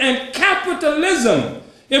 Europe, and capitalism.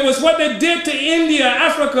 It was what they did to India,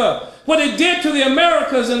 Africa, what they did to the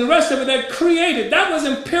Americas and the rest of it that created. That was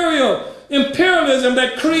imperialism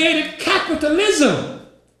that created capitalism,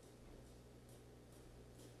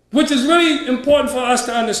 which is really important for us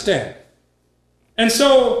to understand. And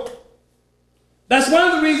so that's one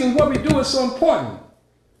of the reasons what we do is so important.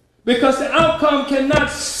 Because the outcome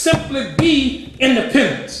cannot simply be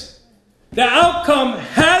independence. The outcome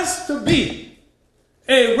has to be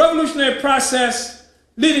a revolutionary process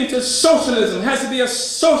leading to socialism. It has to be a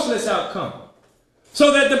socialist outcome.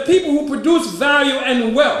 So that the people who produce value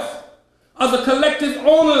and wealth are the collective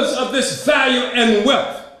owners of this value and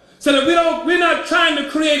wealth. So that we're not trying to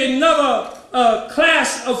create another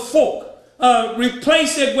class of folk,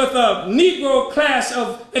 replace it with a Negro class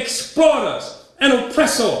of exploiters and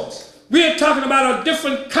oppressors. We are talking about a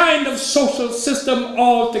different kind of social system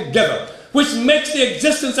altogether, which makes the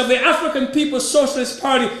existence of the African People's Socialist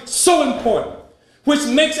Party so important, which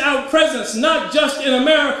makes our presence not just in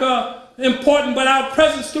America important, but our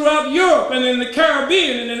presence throughout Europe and in the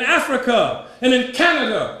Caribbean and in Africa and in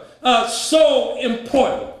Canada so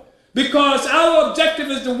important. Because our objective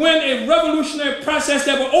is to win a revolutionary process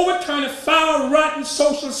that will overturn a foul, rotten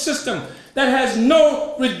social system that has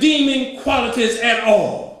no redeeming qualities at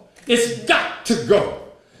all. It's got to go.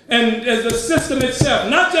 And as the system itself,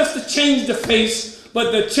 not just to change the face,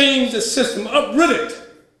 but to change the system, uproot it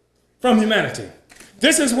from humanity.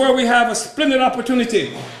 This is where we have a splendid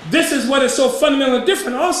opportunity. This is what is so fundamentally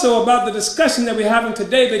different also about the discussion that we're having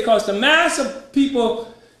today, because the mass of people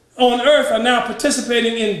on earth are now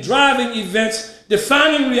participating in driving events,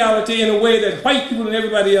 defining reality in a way that white people and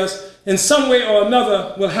everybody else in some way or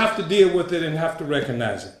another will have to deal with it and have to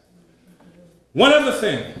recognize it. One other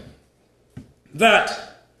thing,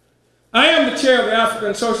 that I am the chair of the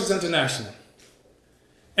African Socialist International,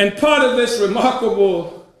 and part of this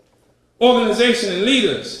remarkable organization and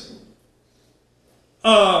leaders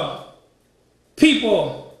are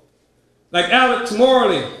people like Alex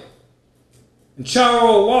Morley and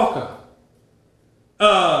Charo Walker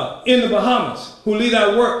in the Bahamas, who lead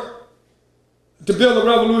our work to build a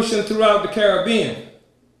revolution throughout the Caribbean.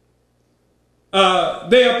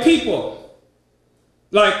 They are people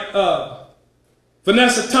like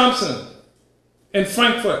Vanessa Thompson in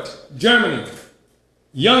Frankfurt, Germany,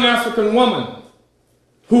 young African woman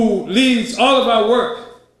who leads all of our work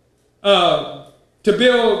to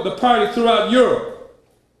build the party throughout Europe.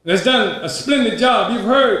 And has done a splendid job. You've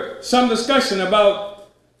heard some discussion about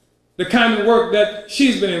the kind of work that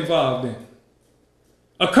she's been involved in.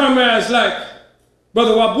 Comrades like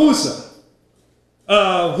Brother Wabusa,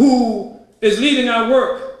 who is leading our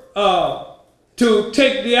work to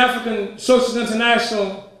take the African Socialist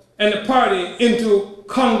International and the party into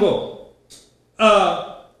Congo.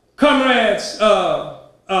 Comrades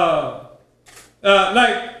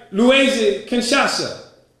like Louise Kinshasa,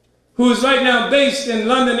 who is right now based in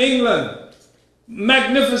London, England,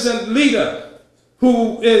 magnificent leader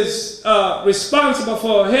who is responsible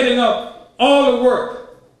for heading up all the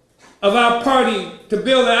work of our party to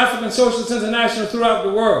build the African Socialist International throughout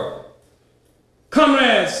the world.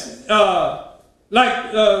 Comrades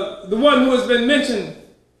like the one who has been mentioned,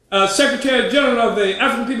 Secretary General of the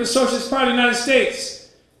African People's Socialist Party of the United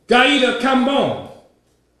States, Gaida Kambon,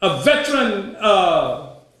 a veteran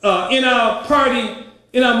in our party,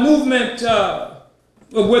 in our movement,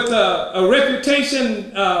 with a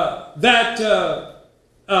reputation that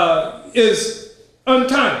is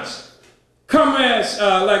untarnished. Comrades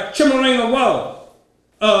like Chimarenga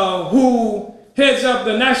Walla, who heads up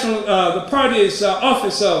the the party's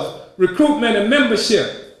Office of Recruitment and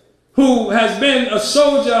Membership, who has been a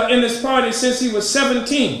soldier in this party since he was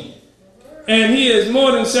 17, and he is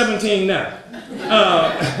more than 17 now.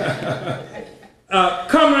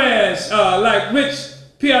 Comrades like Rich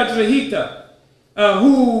Piadrahita,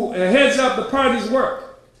 who heads up the party's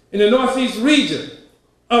work in the Northeast region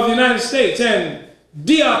of the United States, and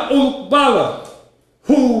Diop Ulukbala,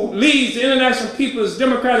 who leads the International People's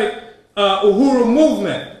Democratic Uhuru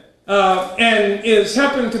Movement and is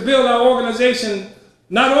helping to build our organization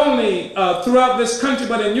not only throughout this country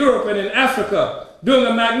but in Europe and in Africa, doing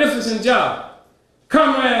a magnificent job.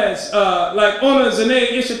 Comrades like Ona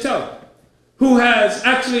Zane Yeshitela, who has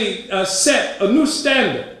actually set a new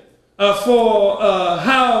standard for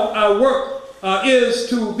how our work is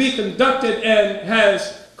to be conducted, and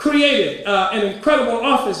has created an incredible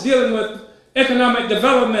office dealing with economic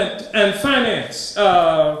development and finance.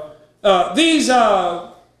 These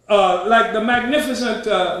are like the magnificent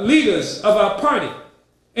leaders of our party.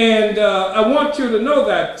 And I want you to know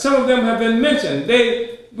that some of them have been mentioned.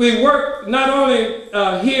 We work not only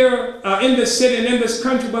here in this city and in this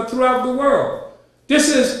country, but throughout the world. This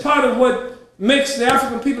is part of what makes the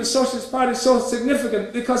African People's Socialist Party so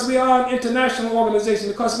significant, because we are an international organization,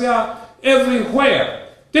 because we are everywhere.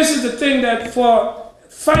 This is the thing that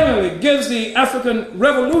finally gives the African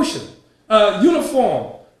Revolution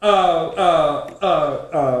uniform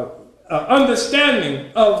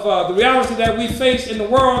understanding of the reality that we face in the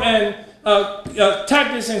world, and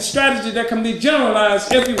tactics and strategy that can be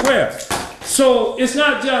generalized everywhere. So it's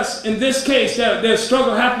not just in this case that there's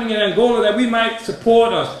struggle happening in Angola that we might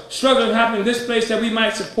support, or struggle happening in this place that we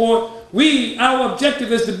might support. Our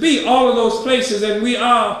objective is to be all of those places, and we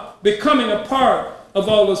are becoming a part of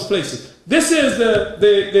all those places. This is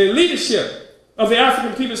the leadership of the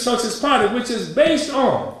African People's Socialist Party, which is based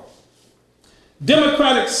on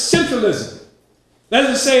democratic centralism. That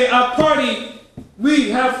is to say, our party, we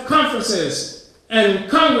have conferences and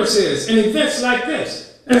congresses and events like this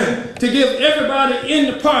to give everybody in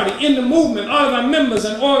the party, in the movement, all of our members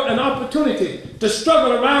an opportunity to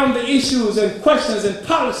struggle around the issues and questions and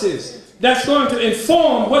policies that's going to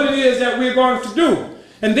inform what it is that we're going to do.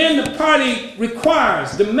 And then the party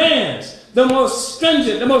demands the most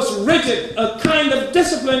stringent, the most rigid kind of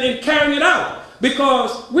discipline in carrying it out.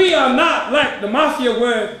 Because we are not like the mafia,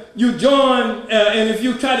 where you join and if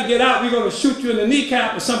you try to get out, we're going to shoot you in the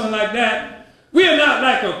kneecap or something like that. We are not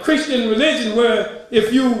like a Christian religion where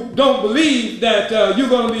if you don't believe that you're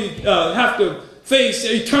going to have to face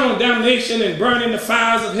eternal damnation and burn in the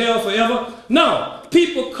fires of hell forever. No,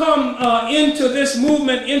 people come into this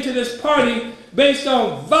movement, into this party, based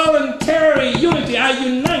on voluntary unity unity. I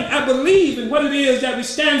unite. I believe in what it is that we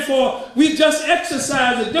stand for. We just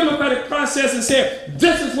exercise the democratic process and say,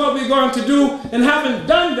 this is what we're going to do. And having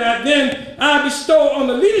done that, then I bestow on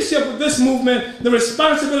the leadership of this movement the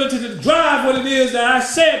responsibility to drive what it is that I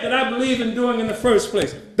said that I believe in doing in the first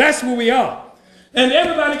place. That's who we are. And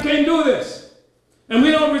everybody can do this. And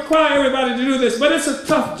we don't require everybody to do this, but it's a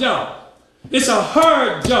tough job. It's a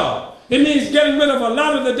hard job. It means getting rid of a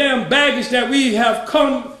lot of the damn baggage that we have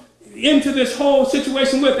come into this whole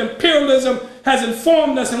situation with. Imperialism has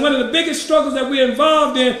informed us, and one of the biggest struggles that we're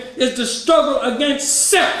involved in is the struggle against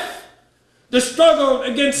self. The struggle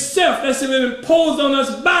against self that's been imposed on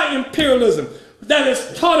us by imperialism, that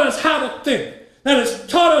has taught us how to think, that has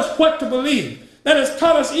taught us what to believe, that has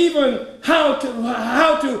taught us even how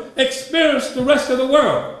to experience the rest of the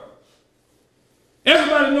world.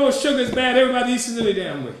 Everybody knows sugar is bad. Everybody eats it any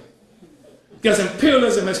damn way. Because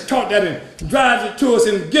imperialism has taught that and drives it to us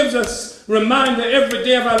and gives us a reminder every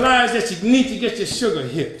day of our lives that you need to get your sugar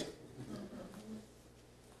hit.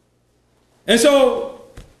 And so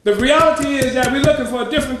the reality is that we're looking for a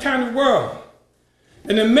different kind of world.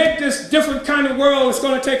 And to make this different kind of world, it's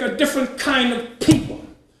going to take a different kind of people.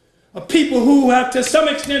 A people who have to some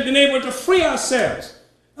extent been able to free ourselves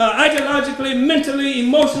ideologically, mentally,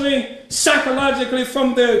 emotionally, psychologically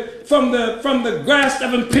from the grasp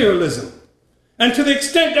of imperialism. And to the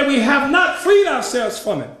extent that we have not freed ourselves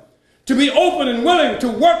from it, to be open and willing to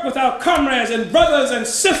work with our comrades and brothers and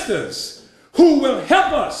sisters who will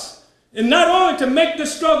help us, and not only to make the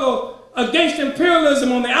struggle against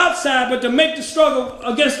imperialism on the outside, but to make the struggle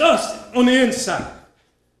against us on the inside.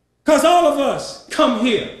 Because all of us come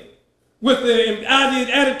here with the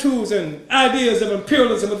attitudes and ideas of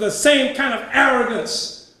imperialism, with the same kind of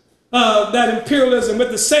arrogance that imperialism, with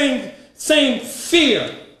the same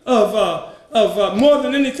fear of more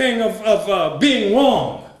than anything of being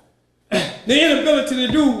wrong. The inability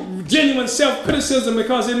to do genuine self-criticism,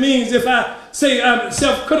 because it means if I say I'm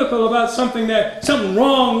self-critical about something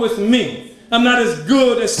wrong with me, I'm not as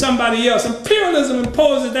good as somebody else. Imperialism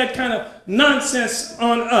imposes that kind of nonsense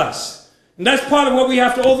on us. And that's part of what we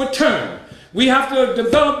have to overturn. We have to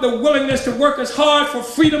develop the willingness to work as hard for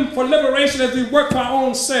freedom, for liberation, as we work for our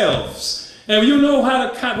own selves. And you know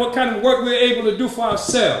what kind of work we're able to do for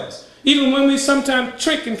ourselves. Even when we sometimes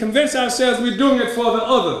trick and convince ourselves we're doing it for the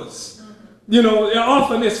others. You know,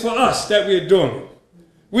 often it's for us that we're doing it.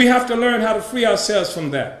 We have to learn how to free ourselves from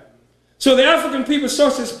that. So the African People's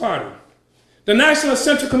Socialist Party, the National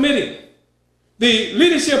Central Committee, the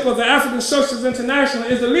leadership of the African Socialist International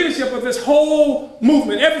is the leadership of this whole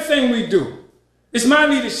movement, everything we do. It's my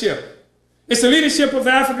leadership. It's the leadership of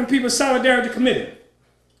the African People's Solidarity Committee.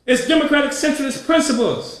 It's democratic centralist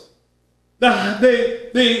principles. The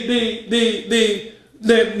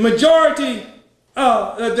majority,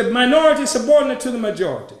 the minority subordinate to the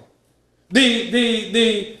majority.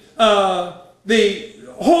 The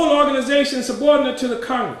whole organization subordinate to the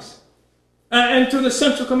Congress and to the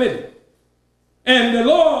Central Committee. And the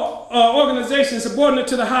law organization is subordinate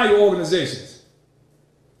to the higher organizations.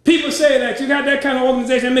 People say that you got that kind of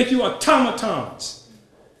organization that make you automatons.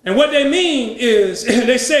 And what they mean is,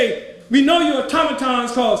 they say, we know you're automatons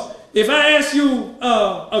because if I ask you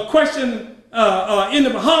a question in the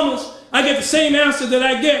Bahamas, I get the same answer that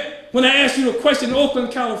I get when I ask you a question in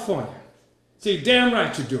Oakland, California. See, damn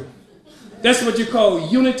right you do. That's what you call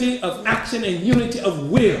unity of action and unity of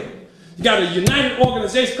will. You got a united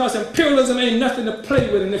organization because imperialism ain't nothing to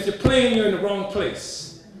play with, and if you're playing, you're in the wrong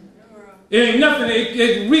place. It ain't nothing.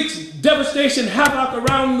 It wreaks devastation, havoc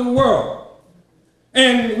around the world.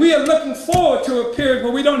 And we are looking forward to a period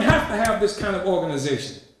where we don't have to have this kind of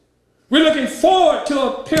organization. We're looking forward to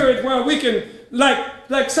a period where we can,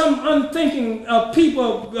 like some unthinking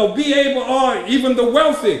people, be able, or even the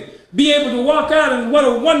wealthy, be able to walk out and what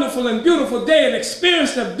a wonderful and beautiful day and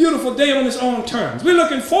experience the beautiful day on its own terms. We're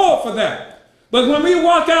looking forward for that. But when we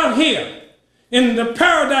walk out here in the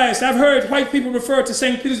paradise, I've heard white people refer to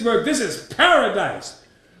St. Petersburg, this is paradise.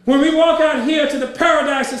 When we walk out here to the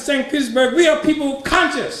paradise of St. Petersburg, we are people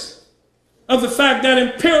conscious of the fact that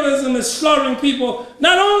imperialism is slaughtering people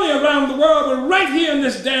not only around the world, but right here in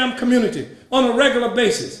this damn community on a regular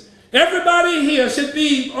basis. Everybody here should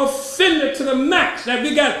be offended to the max that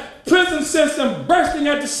we got prison system bursting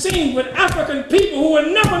at the seams with African people who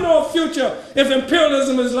will never know a future if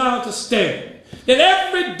imperialism is allowed to stand. That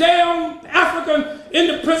every damn African in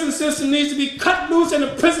the prison system needs to be cut loose and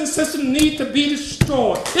the prison system needs to be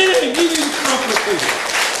destroyed. It ain't even complicated.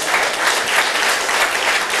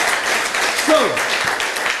 So,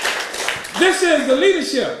 this is the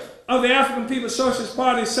leadership of the African People's Socialist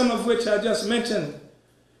Party, some of which I just mentioned.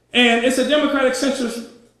 And it's a democratic centralist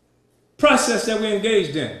process that we're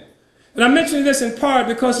engaged in. And I mention this in part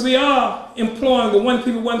because we are employing the One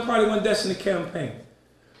People, One Party, One Destiny campaign,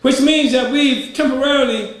 which means that we've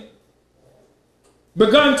temporarily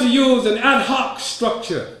begun to use an ad hoc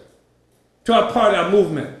structure to our party, our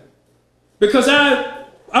movement. Because I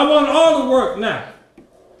want all the work now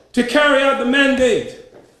to carry out the mandate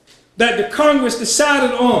that the Congress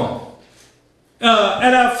decided on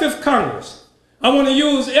at our 5th Congress. I want to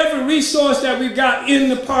use every resource that we've got in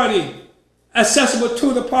the party accessible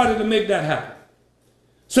to the party to make that happen.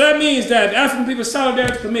 So that means that African People's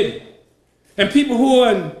Solidarity Committee and people who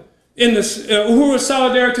are who are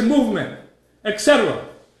Solidarity Movement, etc.,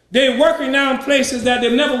 they're working now in places that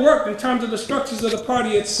they've never worked in terms of the structures of the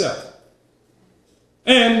party itself.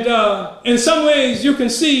 And in some ways you can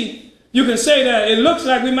say that it looks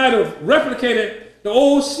like we might have replicated the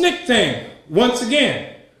old SNCC thing once again.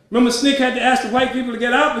 Remember, SNCC had to ask the white people to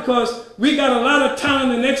get out because we got a lot of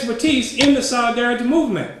talent and expertise in the Solidarity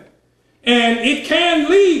Movement. And it can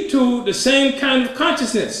lead to the same kind of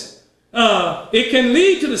consciousness. It can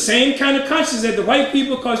lead to the same kind of consciousness that the white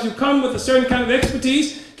people, because you come with a certain kind of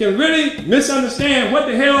expertise, can really misunderstand what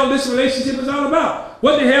the hell this relationship is all about.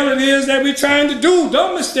 What the hell it is that we're trying to do.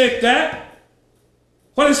 Don't mistake that.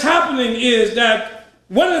 What is happening is that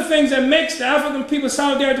one of the things that makes the African People's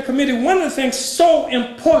Solidarity Committee, one of the things so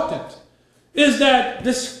important is that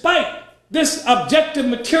despite this objective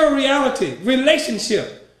material reality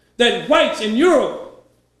relationship that whites in Europe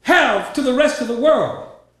have to the rest of the world,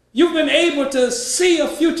 you've been able to see a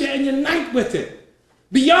future and unite with it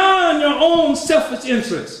beyond your own selfish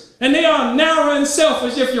interests. And they are narrow and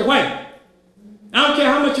selfish if you're white. I don't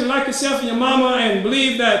care how much you like yourself and your mama and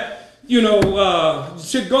believe that, you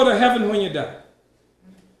should go to heaven when you die.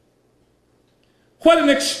 What an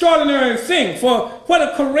extraordinary thing, what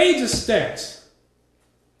a courageous stance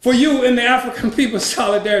for you in the African People's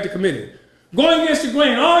Solidarity Committee. Going against the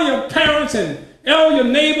grain, all your parents and all your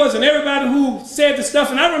neighbors and everybody who said the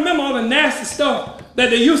stuff, and I remember all the nasty stuff that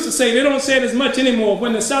they used to say. They don't say it as much anymore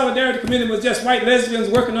when the Solidarity Committee was just white lesbians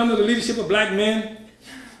working under the leadership of black men.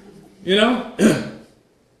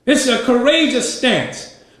 It's a courageous stance,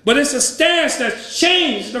 but it's a stance that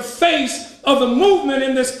changed the face of the movement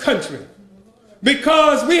in this country.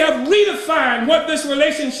 Because we have redefined what this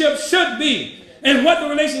relationship should be. And what the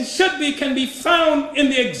relationship should be can be found in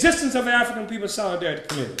the existence of the African People's Solidarity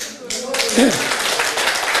Committee.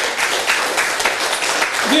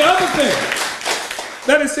 The other thing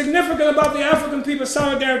that is significant about the African People's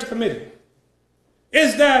Solidarity Committee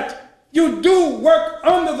is that you do work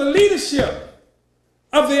under the leadership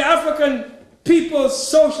of the African People's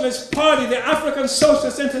Socialist Party, the African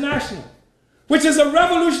Socialist International, which is a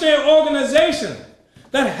revolutionary organization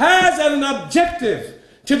that has as an objective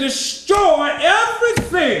to destroy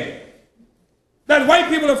everything that white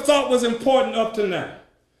people have thought was important up to now.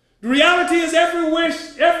 The reality is every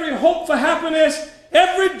wish, every hope for happiness,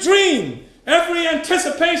 every dream, every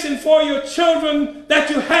anticipation for your children that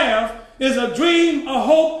you have is a dream, a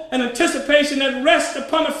hope, an anticipation that rests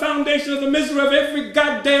upon the foundation of the misery of every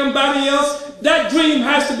goddamn body else. That dream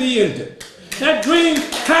has to be ended. That dream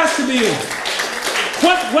has to be ended.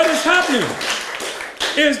 What is happening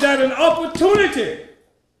is that an opportunity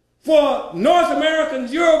for North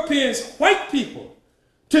Americans, Europeans, white people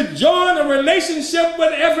to join a relationship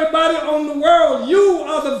with everybody on the world. You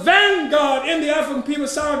are the vanguard in the African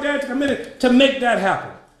People's Solidarity Committee to make that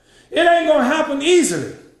happen. It ain't going to happen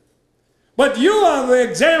easily. But you are the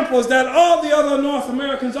examples that all the other North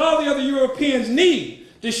Americans, all the other Europeans need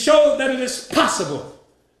to show that it is possible.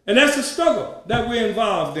 And that's the struggle that we're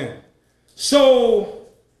involved in. So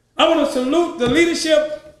I want to salute the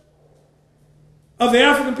leadership of the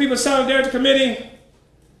African People's Solidarity Committee,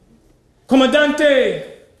 Comandante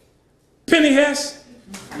Penny Hess,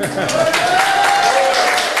 the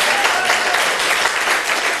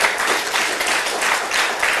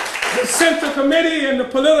Central Committee and the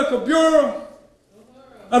Political Bureau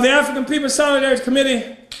of the African People's Solidarity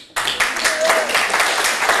Committee,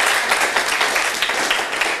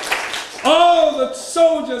 all the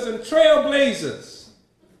soldiers and trailblazers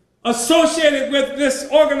associated with this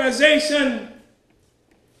organization,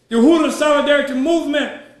 the Uhuru Solidarity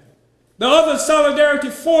Movement, the other solidarity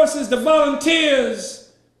forces, the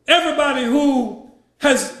volunteers, everybody who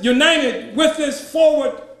has united with this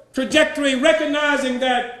forward trajectory, recognizing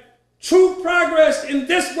that true progress in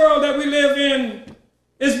this world that we live in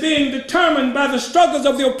is being determined by the struggles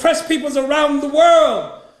of the oppressed peoples around the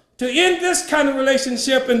world to end this kind of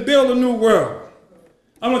relationship and build a new world.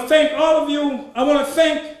 I want to thank all of you. I want to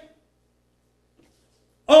thank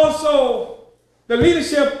also the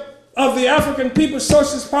leadership of the African People's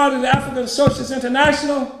Socialist Party, the African Socialist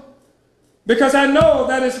International, because I know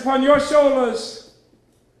that it's upon your shoulders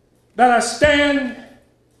that I stand,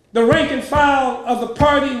 the rank and file of the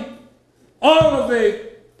party, all of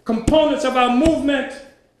the components of our movement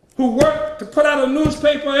who work to put out a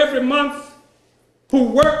newspaper every month, who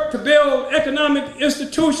work to build economic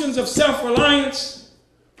institutions of self-reliance,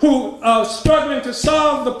 who are struggling to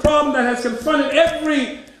solve the problem that has confronted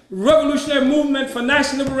every revolutionary movement for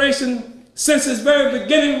national liberation since its very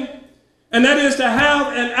beginning, and that is to have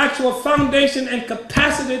an actual foundation and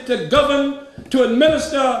capacity to govern, to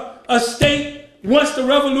administer a state once the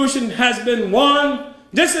revolution has been won.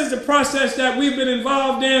 This is the process that we've been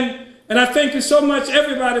involved in, and I thank you so much,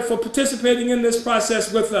 everybody, for participating in this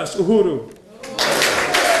process with us. Uhuru.